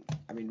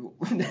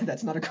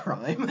that's not a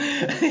crime.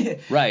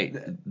 Right.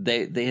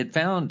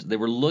 They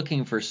were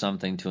looking for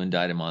something to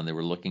indict him on. They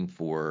were looking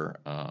for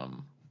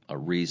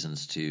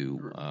reasons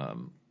to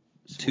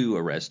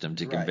arrest him,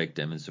 to convict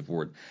him, and so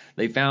forth.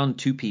 They found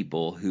two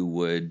people who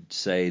would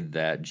say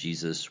that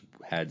Jesus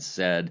had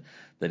said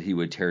that he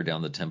would tear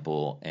down the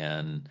temple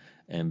and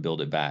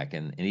build it back,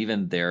 and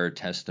even their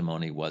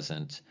testimony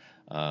wasn't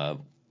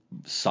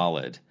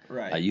solid.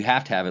 Right. You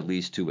have to have at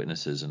least two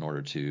witnesses in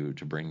order to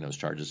bring those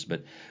charges.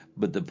 But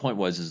the point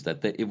was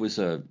that it was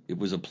a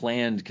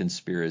planned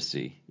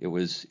conspiracy. It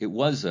was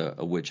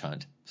a witch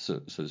hunt, so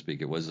to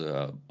speak. It was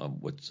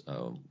what's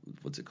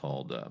it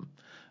called?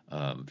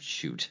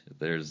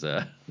 There's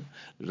a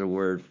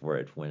word for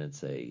it when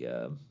it's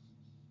a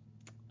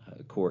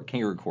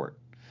kangaroo court,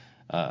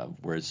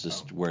 where it's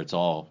just where it's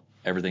all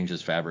everything's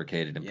just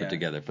fabricated and put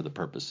together for the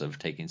purpose of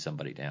taking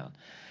somebody down,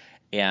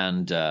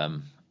 and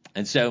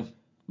so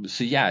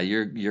yeah,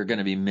 you're going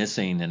to be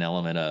missing an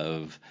element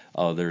of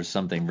there's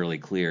something really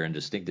clear and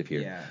distinctive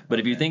here. Yeah,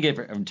 but if you think of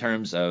it in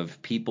terms of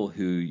people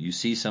who you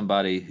see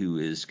somebody who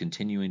is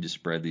continuing to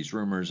spread these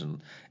rumors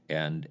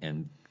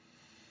and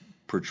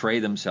portray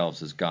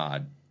themselves as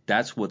God,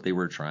 that's what they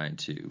were trying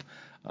to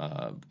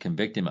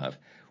convict him of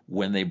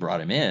when they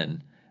brought him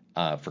in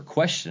for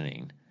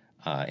questioning,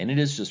 and it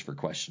is just for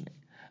questioning.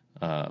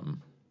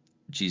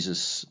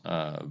 Jesus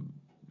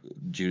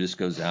Judas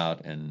goes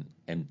out and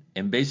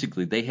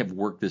basically they have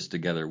worked this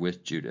together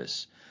with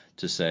Judas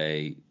to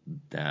say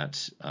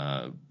that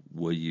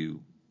will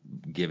you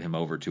give him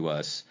over to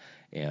us,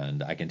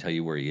 and I can tell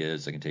you where he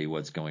is, I can tell you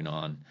what's going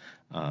on.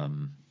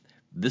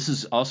 This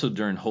is also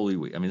during Holy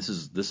Week. I mean, this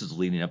is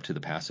leading up to the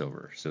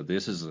Passover. So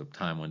this is a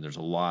time when there's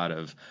a lot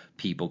of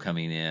people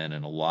coming in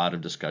and a lot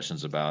of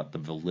discussions about the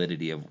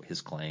validity of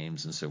his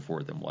claims and so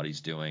forth and what he's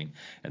doing.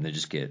 And they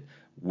just get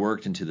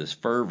worked into this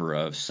fervor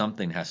of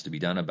something has to be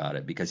done about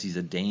it because he's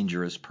a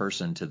dangerous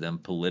person to them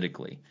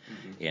politically.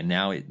 Mm-hmm.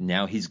 And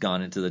now he's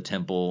gone into the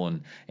temple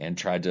and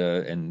tried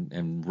to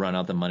and run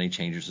out the money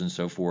changers and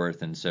so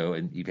forth.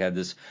 And you've had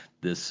this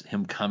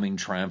him coming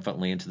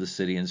triumphantly into the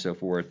city and so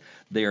forth.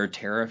 They are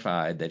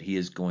terrified that he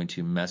is going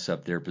to mess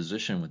up their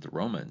position with the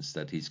Romans,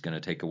 that he's going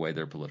to take away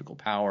their political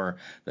power,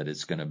 that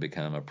it's going to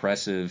become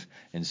oppressive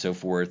and so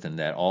forth, and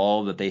that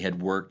all that they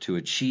had worked to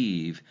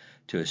achieve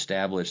to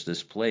establish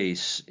this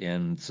place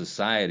in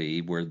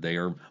society where they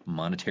are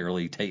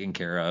monetarily taken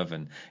care of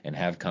and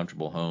have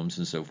comfortable homes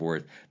and so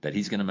forth, that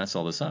he's going to mess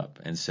all this up.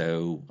 And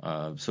so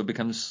it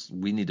becomes,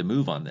 we need to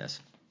move on this.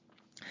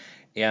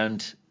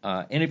 And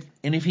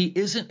if he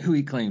isn't who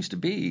he claims to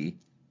be,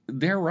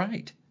 they're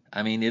right.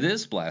 I mean, it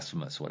is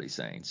blasphemous what he's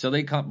saying. So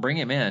they bring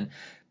him in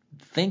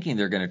thinking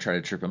they're going to try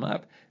to trip him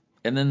up.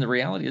 And then the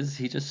reality is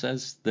he just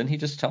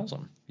tells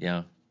them,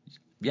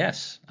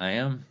 yes, I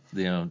am,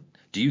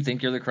 do you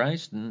think you're the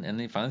Christ? And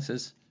he finally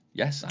says,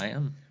 yes, I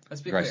am.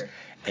 Let's be Christ. clear.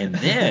 And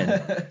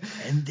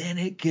then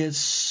it gets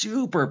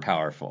super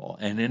powerful.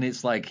 And then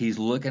it's like he's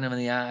looking him in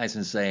the eyes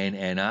and saying,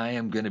 and I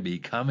am going to be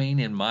coming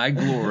in my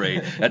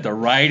glory at the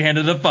right hand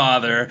of the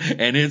Father,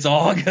 and it's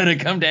all going to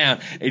come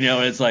down.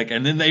 It's like,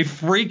 and then they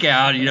freak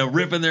out,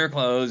 ripping their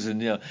clothes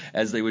and,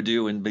 as they would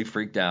do and be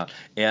freaked out.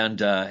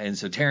 And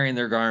so tearing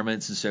their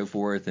garments and so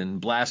forth,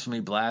 and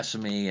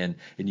blasphemy, and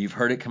you've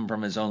heard it come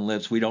from his own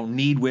lips. We don't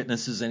need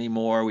witnesses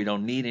anymore. We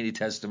don't need any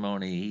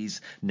testimony. He's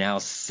now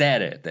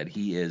said it, that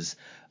he is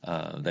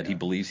he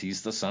believes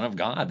he's the Son of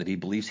God, that he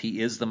believes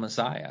he is the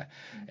Messiah,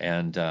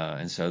 and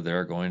so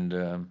they're going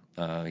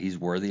to he's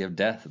worthy of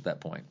death at that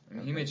point. I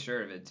mean, he made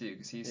sure of it too,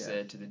 because he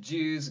said to the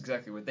Jews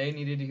exactly what they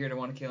needed to hear to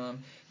want to kill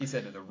him. He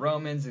said to the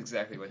Romans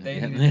exactly what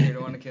they needed to hear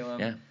to want to kill him.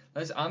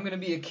 Yeah. I'm going to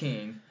be a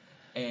king.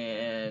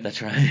 And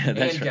that's right.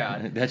 That's and right.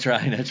 God. That's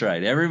right. That's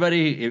right.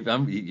 Everybody,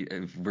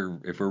 if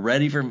we're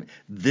ready for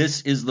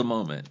this, is the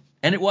moment.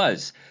 And it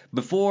was.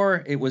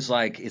 Before, it was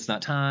like, it's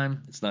not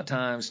time, it's not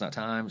time, it's not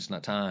time, it's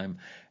not time.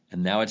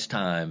 And now it's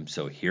time,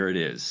 so here it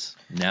is.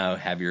 Now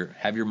have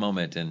your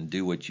moment and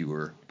do what you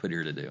were put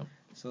here to do.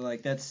 So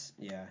like that's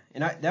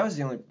and that was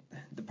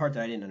the part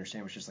that I didn't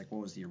understand was just like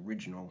what was the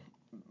original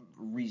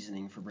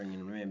reasoning for bringing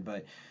him in,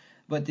 but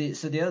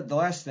the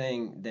last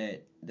thing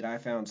that I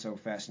found so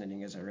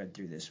fascinating as I read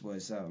through this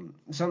was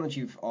something that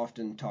you've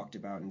often talked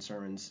about in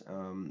sermons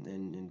and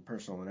in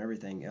personal and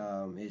everything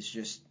is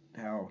just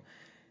how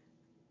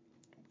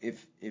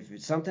if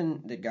it's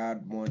something that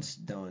God wants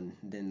done,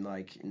 then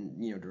like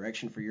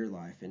direction for your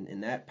life and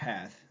in that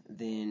path,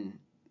 then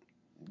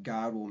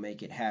God will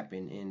make it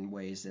happen in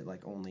ways that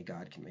like only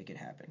God can make it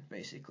happen,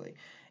 basically.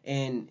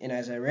 And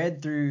as I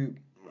read through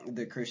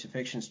the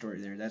crucifixion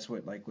story there, that's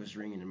what like was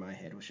ringing in my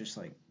head, was just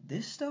like,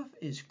 this stuff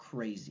is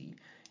crazy.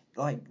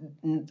 Like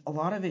a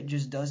lot of it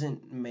just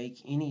doesn't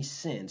make any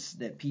sense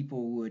that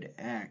people would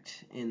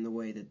act in the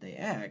way that they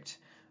act,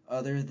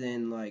 other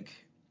than like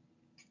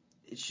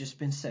it's just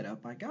been set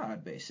up by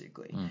God,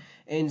 basically.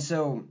 And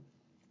so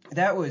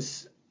that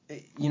was,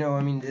 I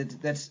mean,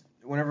 that's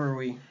whenever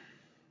we,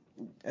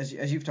 as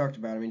you've talked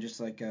about, I mean, just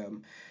like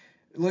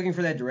looking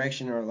for that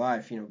direction in our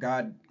life,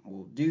 God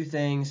will do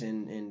things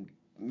and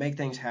make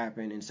things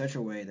happen in such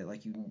a way that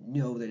like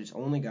that it's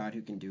only God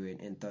who can do it,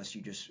 and thus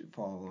you just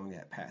follow along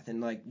that path.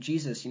 And like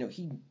Jesus, he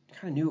kind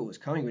of knew it was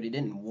coming, but he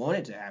didn't want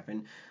it to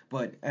happen.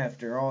 But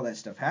after all that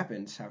stuff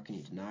happens, how can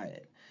you deny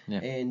it?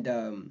 Yeah.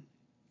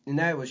 And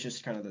that was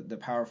just kind of the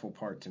powerful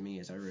part to me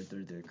as I read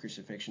through the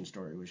crucifixion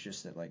story, was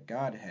just that like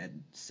God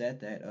had set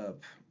that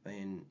up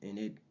and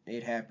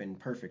it happened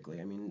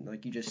perfectly. I mean,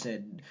 like you just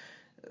said,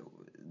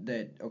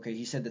 that okay,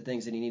 he said the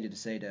things that he needed to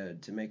say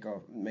to make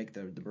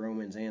the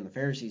Romans and the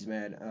Pharisees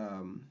mad,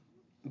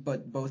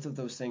 but both of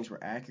those things were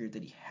accurate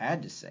that he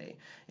had to say,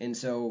 and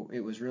so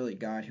it was really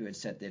God who had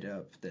set that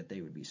up that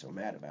they would be so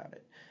mad about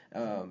it,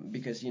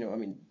 because I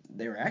mean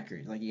they were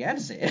accurate, like he had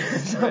to say it.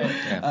 So, right.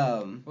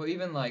 Yeah. Well,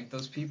 even like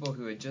those people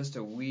who had just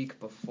a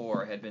week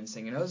before had been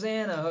singing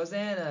Hosanna,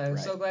 Hosanna,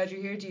 right. So glad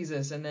you're here,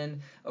 Jesus, and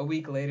then a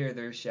week later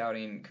they're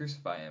shouting,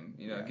 crucify him,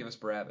 give us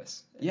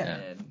Barabbas. Yeah.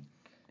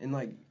 And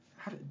like,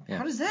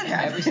 how does that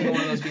happen? Every single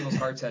one of those people's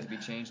hearts had to be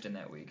changed in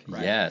that week.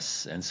 Right.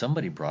 Yes, and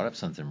somebody brought up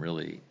something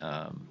really,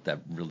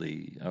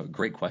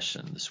 great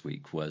question this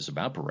week was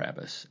about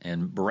Barabbas.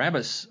 And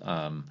Barabbas,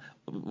 a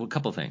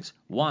couple of things.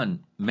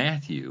 One,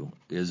 Matthew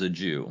is a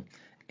Jew,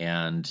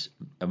 and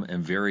a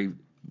very,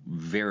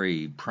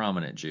 very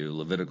prominent Jew,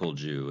 Levitical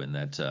Jew, in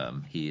that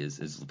he is,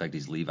 in fact,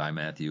 he's Levi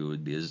Matthew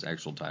would be his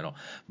actual title.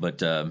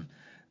 But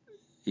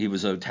he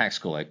was a tax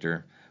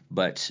collector,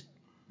 but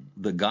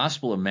the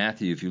Gospel of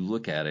Matthew, if you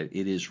look at it,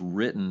 it is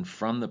written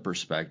from the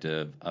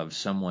perspective of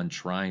someone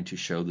trying to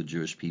show the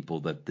Jewish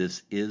people that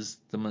this is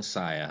the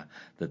Messiah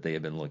that they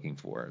have been looking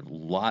for.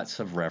 Lots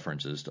of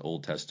references to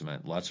Old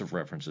Testament, lots of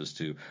references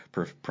to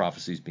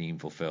prophecies being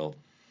fulfilled.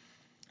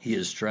 He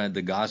is trying,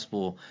 the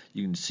gospel,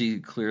 you can see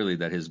clearly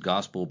that his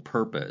gospel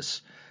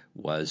purpose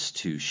was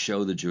to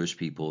show the Jewish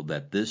people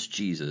that this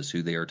Jesus,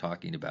 who they are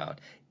talking about,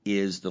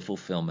 is the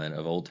fulfillment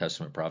of Old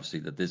Testament prophecy,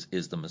 that this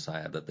is the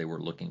Messiah that they were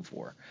looking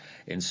for.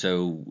 And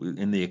so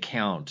in the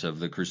account of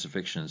the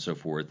crucifixion and so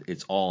forth,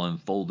 it's all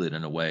unfolded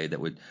in a way that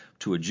would,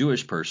 to a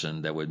Jewish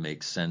person, that would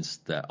make sense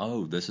that,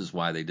 oh, this is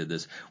why they did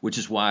this, which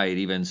is why it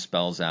even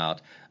spells out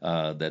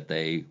that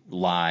they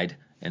lied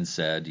and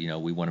said,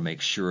 we want to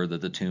make sure that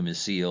the tomb is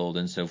sealed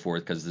and so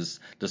forth, because the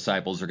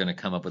disciples are going to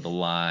come up with a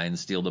lie and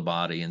steal the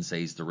body and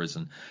say he's the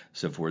risen,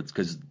 so forth,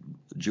 because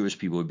Jewish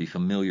people would be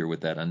familiar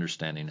with that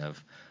understanding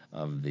of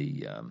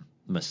the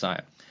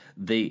Messiah.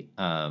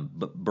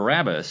 But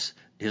Barabbas,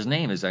 his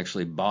name is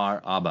actually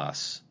Bar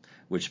Abbas,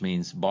 which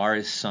means Bar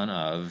is son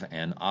of,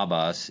 and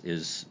Abbas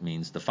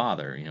means the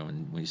father.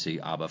 When we see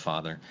Abba,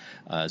 father.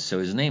 So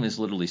his name is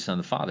literally son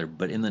of the father.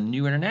 But in the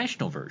New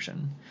International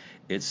Version,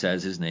 it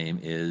says his name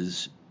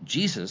is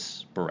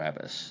Jesus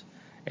Barabbas.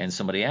 And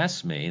somebody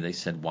asked me, they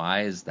said,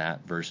 why does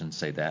that version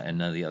say that and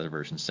none of the other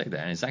versions say that?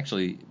 And it's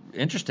actually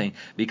interesting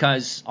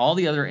because all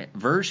the other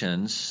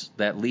versions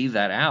that leave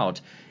that out,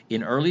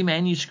 in early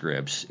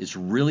manuscripts, it's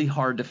really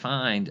hard to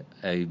find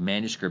a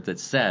manuscript that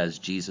says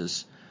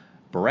Jesus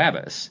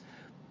Barabbas.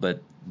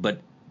 But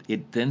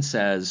it then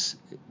says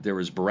there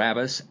was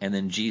Barabbas and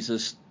then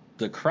Jesus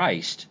the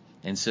Christ.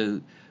 And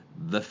so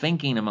the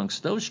thinking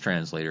amongst those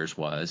translators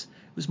was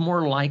it was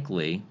more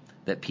likely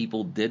that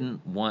people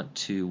didn't want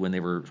to,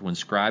 when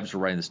scribes were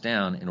writing this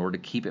down, in order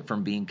to keep it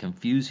from being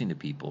confusing to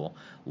people,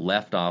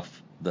 left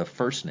off the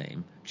first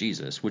name,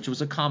 Jesus, which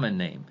was a common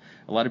name.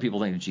 A lot of people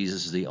think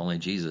Jesus is the only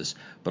Jesus,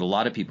 but a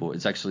lot of people,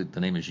 it's actually,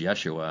 the name is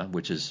Yeshua,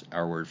 which is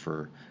our word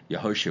for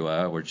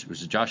Yehoshua, which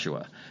is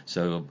Joshua.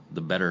 So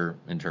the better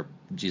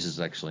Jesus'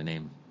 actually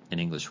name in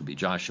English would be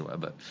Joshua,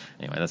 but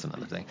anyway, that's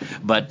another thing.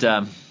 But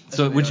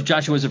which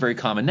Joshua is a very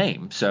common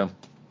name. So,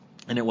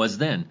 and it was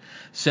then.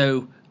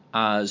 So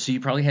you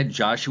probably had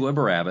Joshua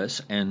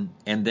Barabbas, and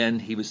then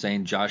he was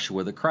saying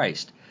Joshua the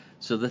Christ.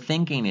 So the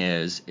thinking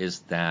is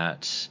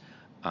that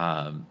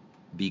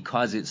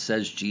because it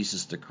says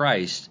Jesus the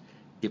Christ,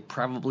 it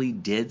probably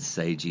did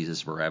say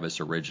Jesus Barabbas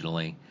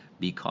originally,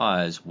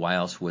 because why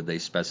else would they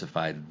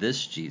specify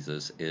this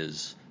Jesus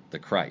is the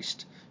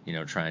Christ?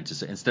 Trying to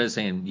say, instead of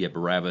saying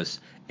Barabbas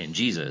and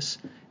Jesus,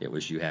 it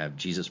was you have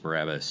Jesus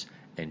Barabbas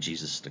and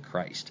Jesus the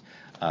Christ.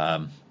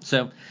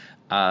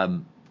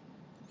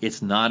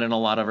 It's not in a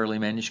lot of early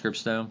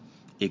manuscripts, though.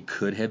 It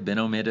could have been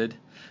omitted.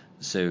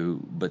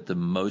 But the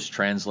most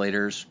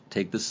translators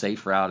take the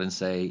safe route and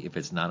say, if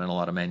it's not in a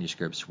lot of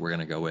manuscripts, we're going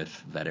to go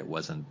with that it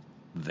wasn't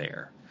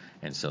there.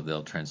 And so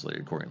they'll translate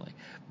it accordingly.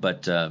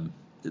 But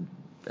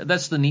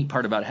that's the neat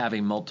part about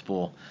having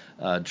multiple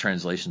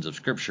translations of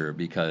Scripture,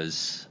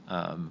 because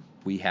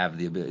we have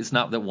the ability. It's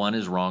not that one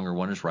is wrong or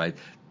one is right.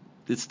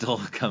 It still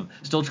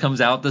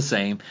comes out the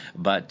same,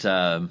 but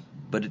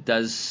it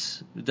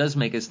does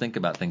make us think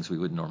about things we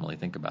wouldn't normally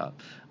think about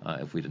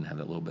if we didn't have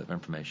that little bit of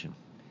information.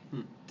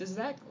 Does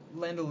that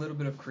lend a little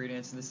bit of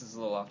credence? This is a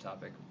little off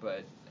topic,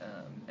 but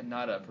and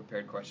not a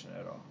prepared question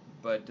at all.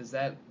 But does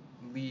that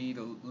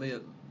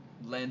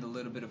lend a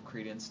little bit of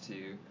credence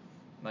to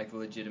like the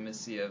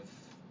legitimacy of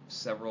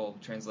several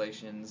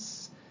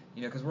translations?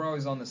 Because we're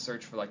always on the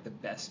search for like the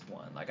best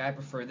one. Like I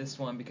prefer this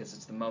one because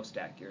it's the most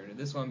accurate, or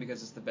this one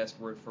because it's the best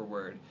word for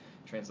word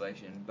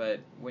translation. But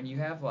when you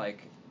have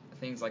like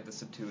things like the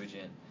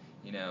Septuagint,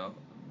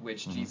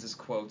 which mm-hmm. Jesus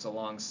quotes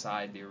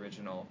alongside the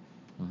original,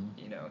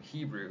 mm-hmm.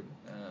 Hebrew,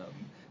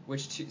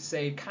 which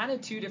say kind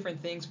of two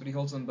different things, but he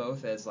holds them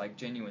both as like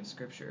genuine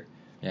scripture.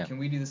 Yeah. Can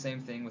we do the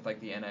same thing with like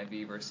the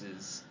NIV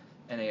versus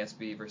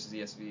NASB versus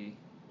ESV?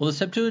 Well, the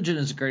Septuagint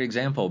is a great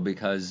example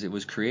because it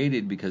was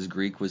created because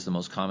Greek was the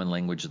most common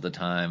language at the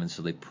time, and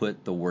so they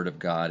put the Word of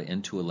God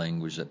into a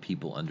language that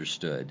people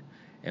understood,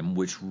 and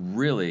which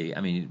really,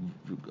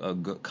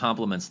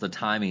 complements the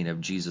timing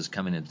of Jesus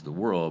coming into the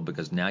world,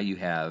 because now you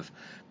have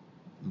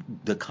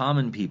the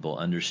common people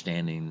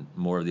understanding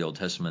more of the Old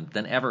Testament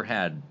than ever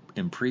had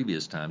in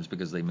previous times,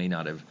 because they may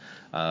not have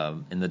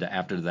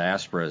after the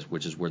diaspora,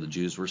 which is where the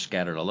Jews were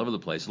scattered all over the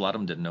place. A lot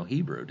of them didn't know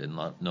Hebrew, didn't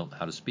know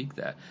how to speak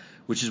that,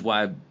 which is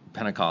why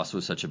Pentecost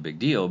was such a big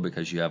deal,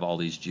 because you have all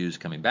these Jews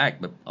coming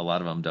back, but a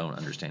lot of them don't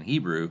understand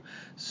Hebrew.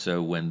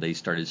 So when they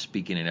started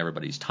speaking in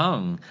everybody's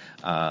tongue,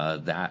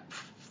 that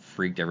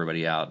freaked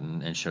everybody out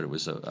and showed it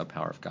was a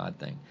power of God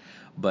thing.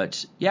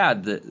 But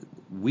yeah,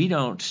 we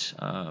don't.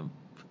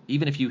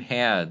 Even if you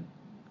had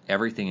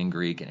everything in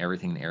Greek and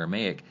everything in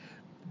Aramaic,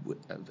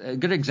 a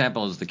good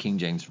example is the King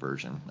James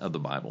Version of the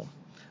Bible,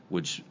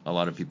 which a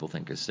lot of people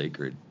think is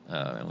sacred,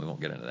 and we won't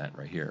get into that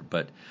right here.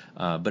 But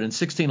in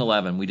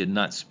 1611, we did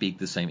not speak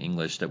the same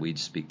English that we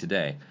speak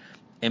today.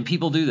 And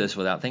people do this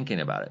without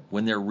thinking about it.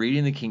 When they're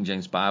reading the King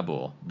James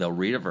Bible, they'll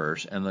read a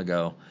verse and they'll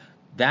go,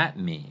 that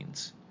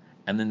means,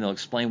 and then they'll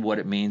explain what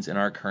it means in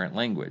our current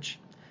language.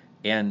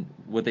 And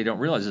what they don't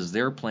realize is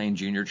they're playing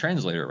junior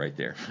translator right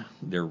there.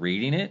 They're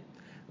reading it.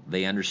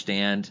 They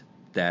understand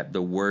that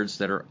the words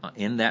that are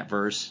in that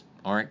verse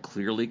aren't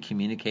clearly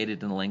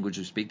communicated in the language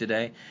we speak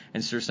today.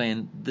 And so they're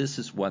saying, this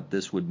is what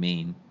this would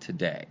mean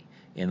today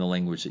in the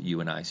language that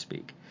you and I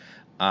speak.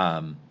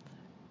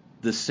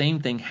 The same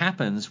thing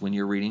happens when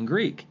you're reading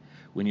Greek.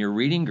 When you're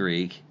reading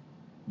Greek,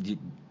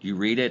 you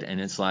read it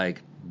and it's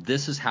like,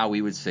 this is how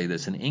we would say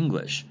this in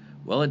English.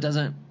 Well, it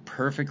doesn't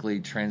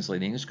perfectly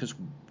translate English because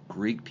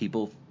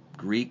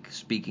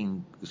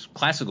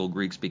classical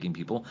Greek-speaking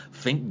people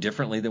think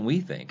differently than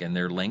we think, and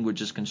their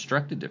language is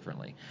constructed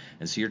differently.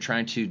 And so you're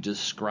trying to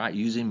describe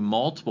using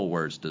multiple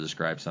words to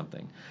describe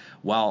something.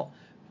 While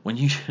when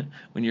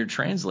you're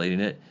translating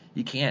it,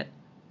 you can't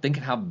think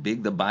of how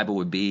big the Bible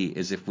would be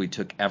as if we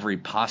took every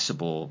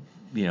possible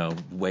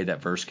way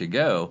that verse could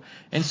go.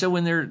 And so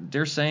when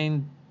they're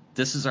saying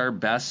this is our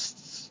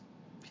best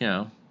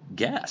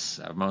guess,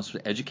 our most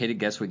educated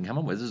guess we can come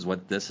up with is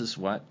what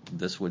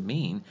this would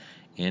mean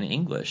in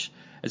English.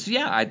 And so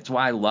that's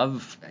why I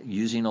love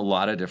using a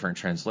lot of different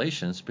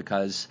translations,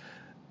 because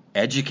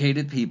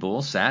educated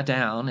people sat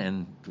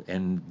down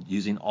and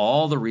using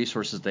all the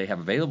resources they have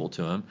available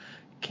to them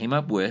came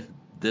up with,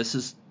 this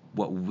is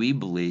what we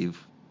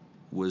believe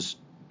was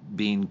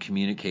being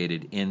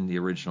communicated in the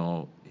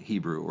original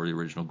Hebrew or the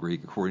original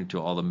Greek according to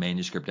all the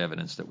manuscript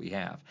evidence that we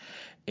have.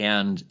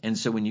 And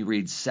so when you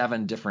read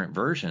 7 different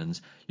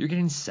versions, you're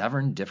getting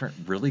 7 different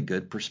really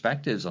good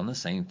perspectives on the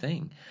same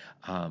thing.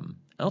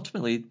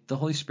 Ultimately, the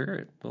Holy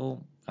Spirit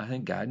will, I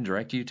think, guide and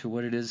direct you to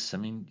what it is. I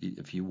mean,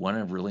 if you want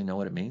to really know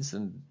what it means,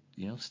 then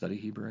study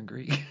Hebrew and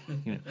Greek.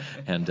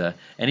 And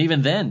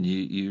even then,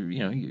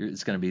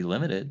 it's going to be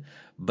limited.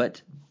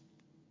 But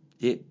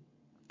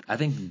I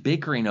think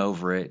bickering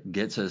over it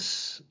gets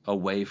us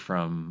away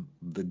from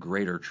the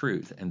greater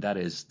truth, and that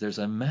is there's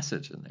a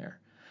message in there.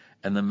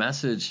 And the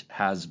message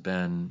has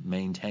been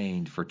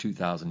maintained for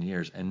 2,000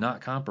 years and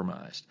not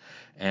compromised.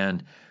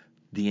 And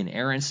the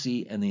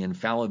inerrancy and the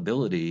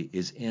infallibility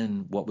is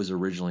in what was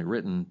originally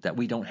written that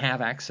we don't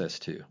have access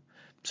to.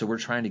 So we're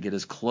trying to get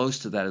as close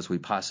to that as we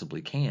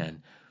possibly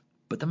can.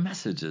 But the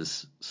message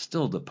is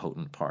still the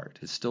potent part.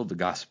 It's still the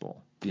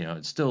gospel.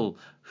 It's still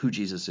who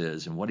Jesus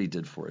is and what he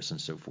did for us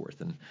and so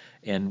forth.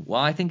 And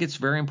while I think it's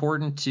very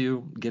important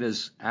to get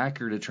as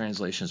accurate a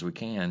translation as we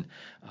can,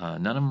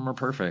 none of them are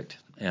perfect.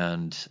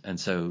 And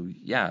so,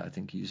 I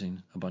think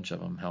using a bunch of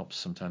them helps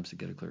sometimes to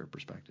get a clearer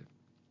perspective.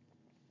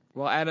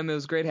 Well, Adam, it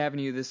was great having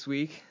you this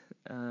week.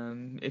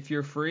 If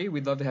you're free,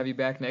 we'd love to have you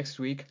back next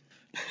week.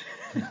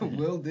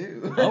 Will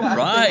do. All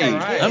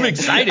right. I'm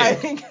excited. I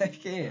think I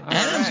can.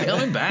 Adam's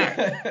coming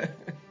back.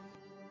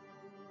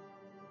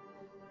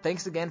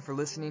 Thanks again for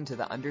listening to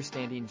the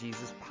Understanding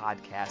Jesus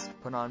podcast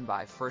put on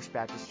by First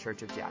Baptist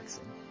Church of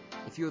Jackson.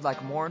 If you would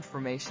like more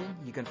information,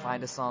 you can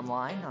find us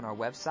online on our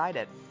website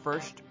at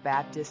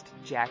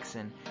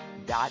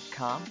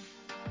firstbaptistjackson.com.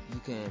 You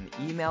can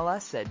email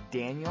us at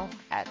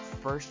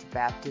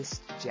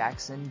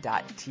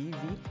daniel@firstbaptistjackson.tv.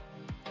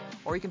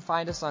 Or you can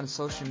find us on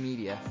social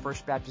media,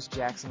 First Baptist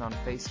Jackson on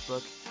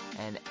Facebook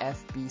and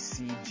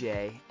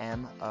FBCJMO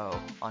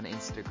on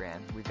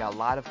Instagram. We've got a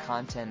lot of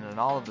content on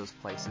all of those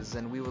places,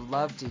 and we would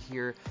love to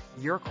hear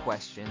your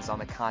questions on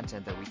the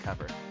content that we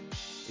cover.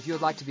 If you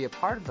would like to be a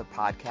part of the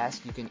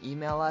podcast, you can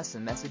email us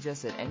and message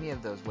us at any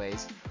of those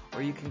ways,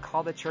 or you can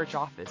call the church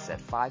office at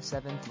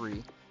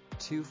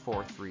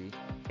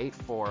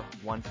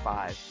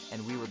 573-243-8415,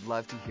 and we would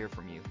love to hear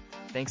from you.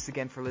 Thanks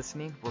again for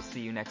listening. We'll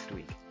see you next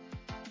week.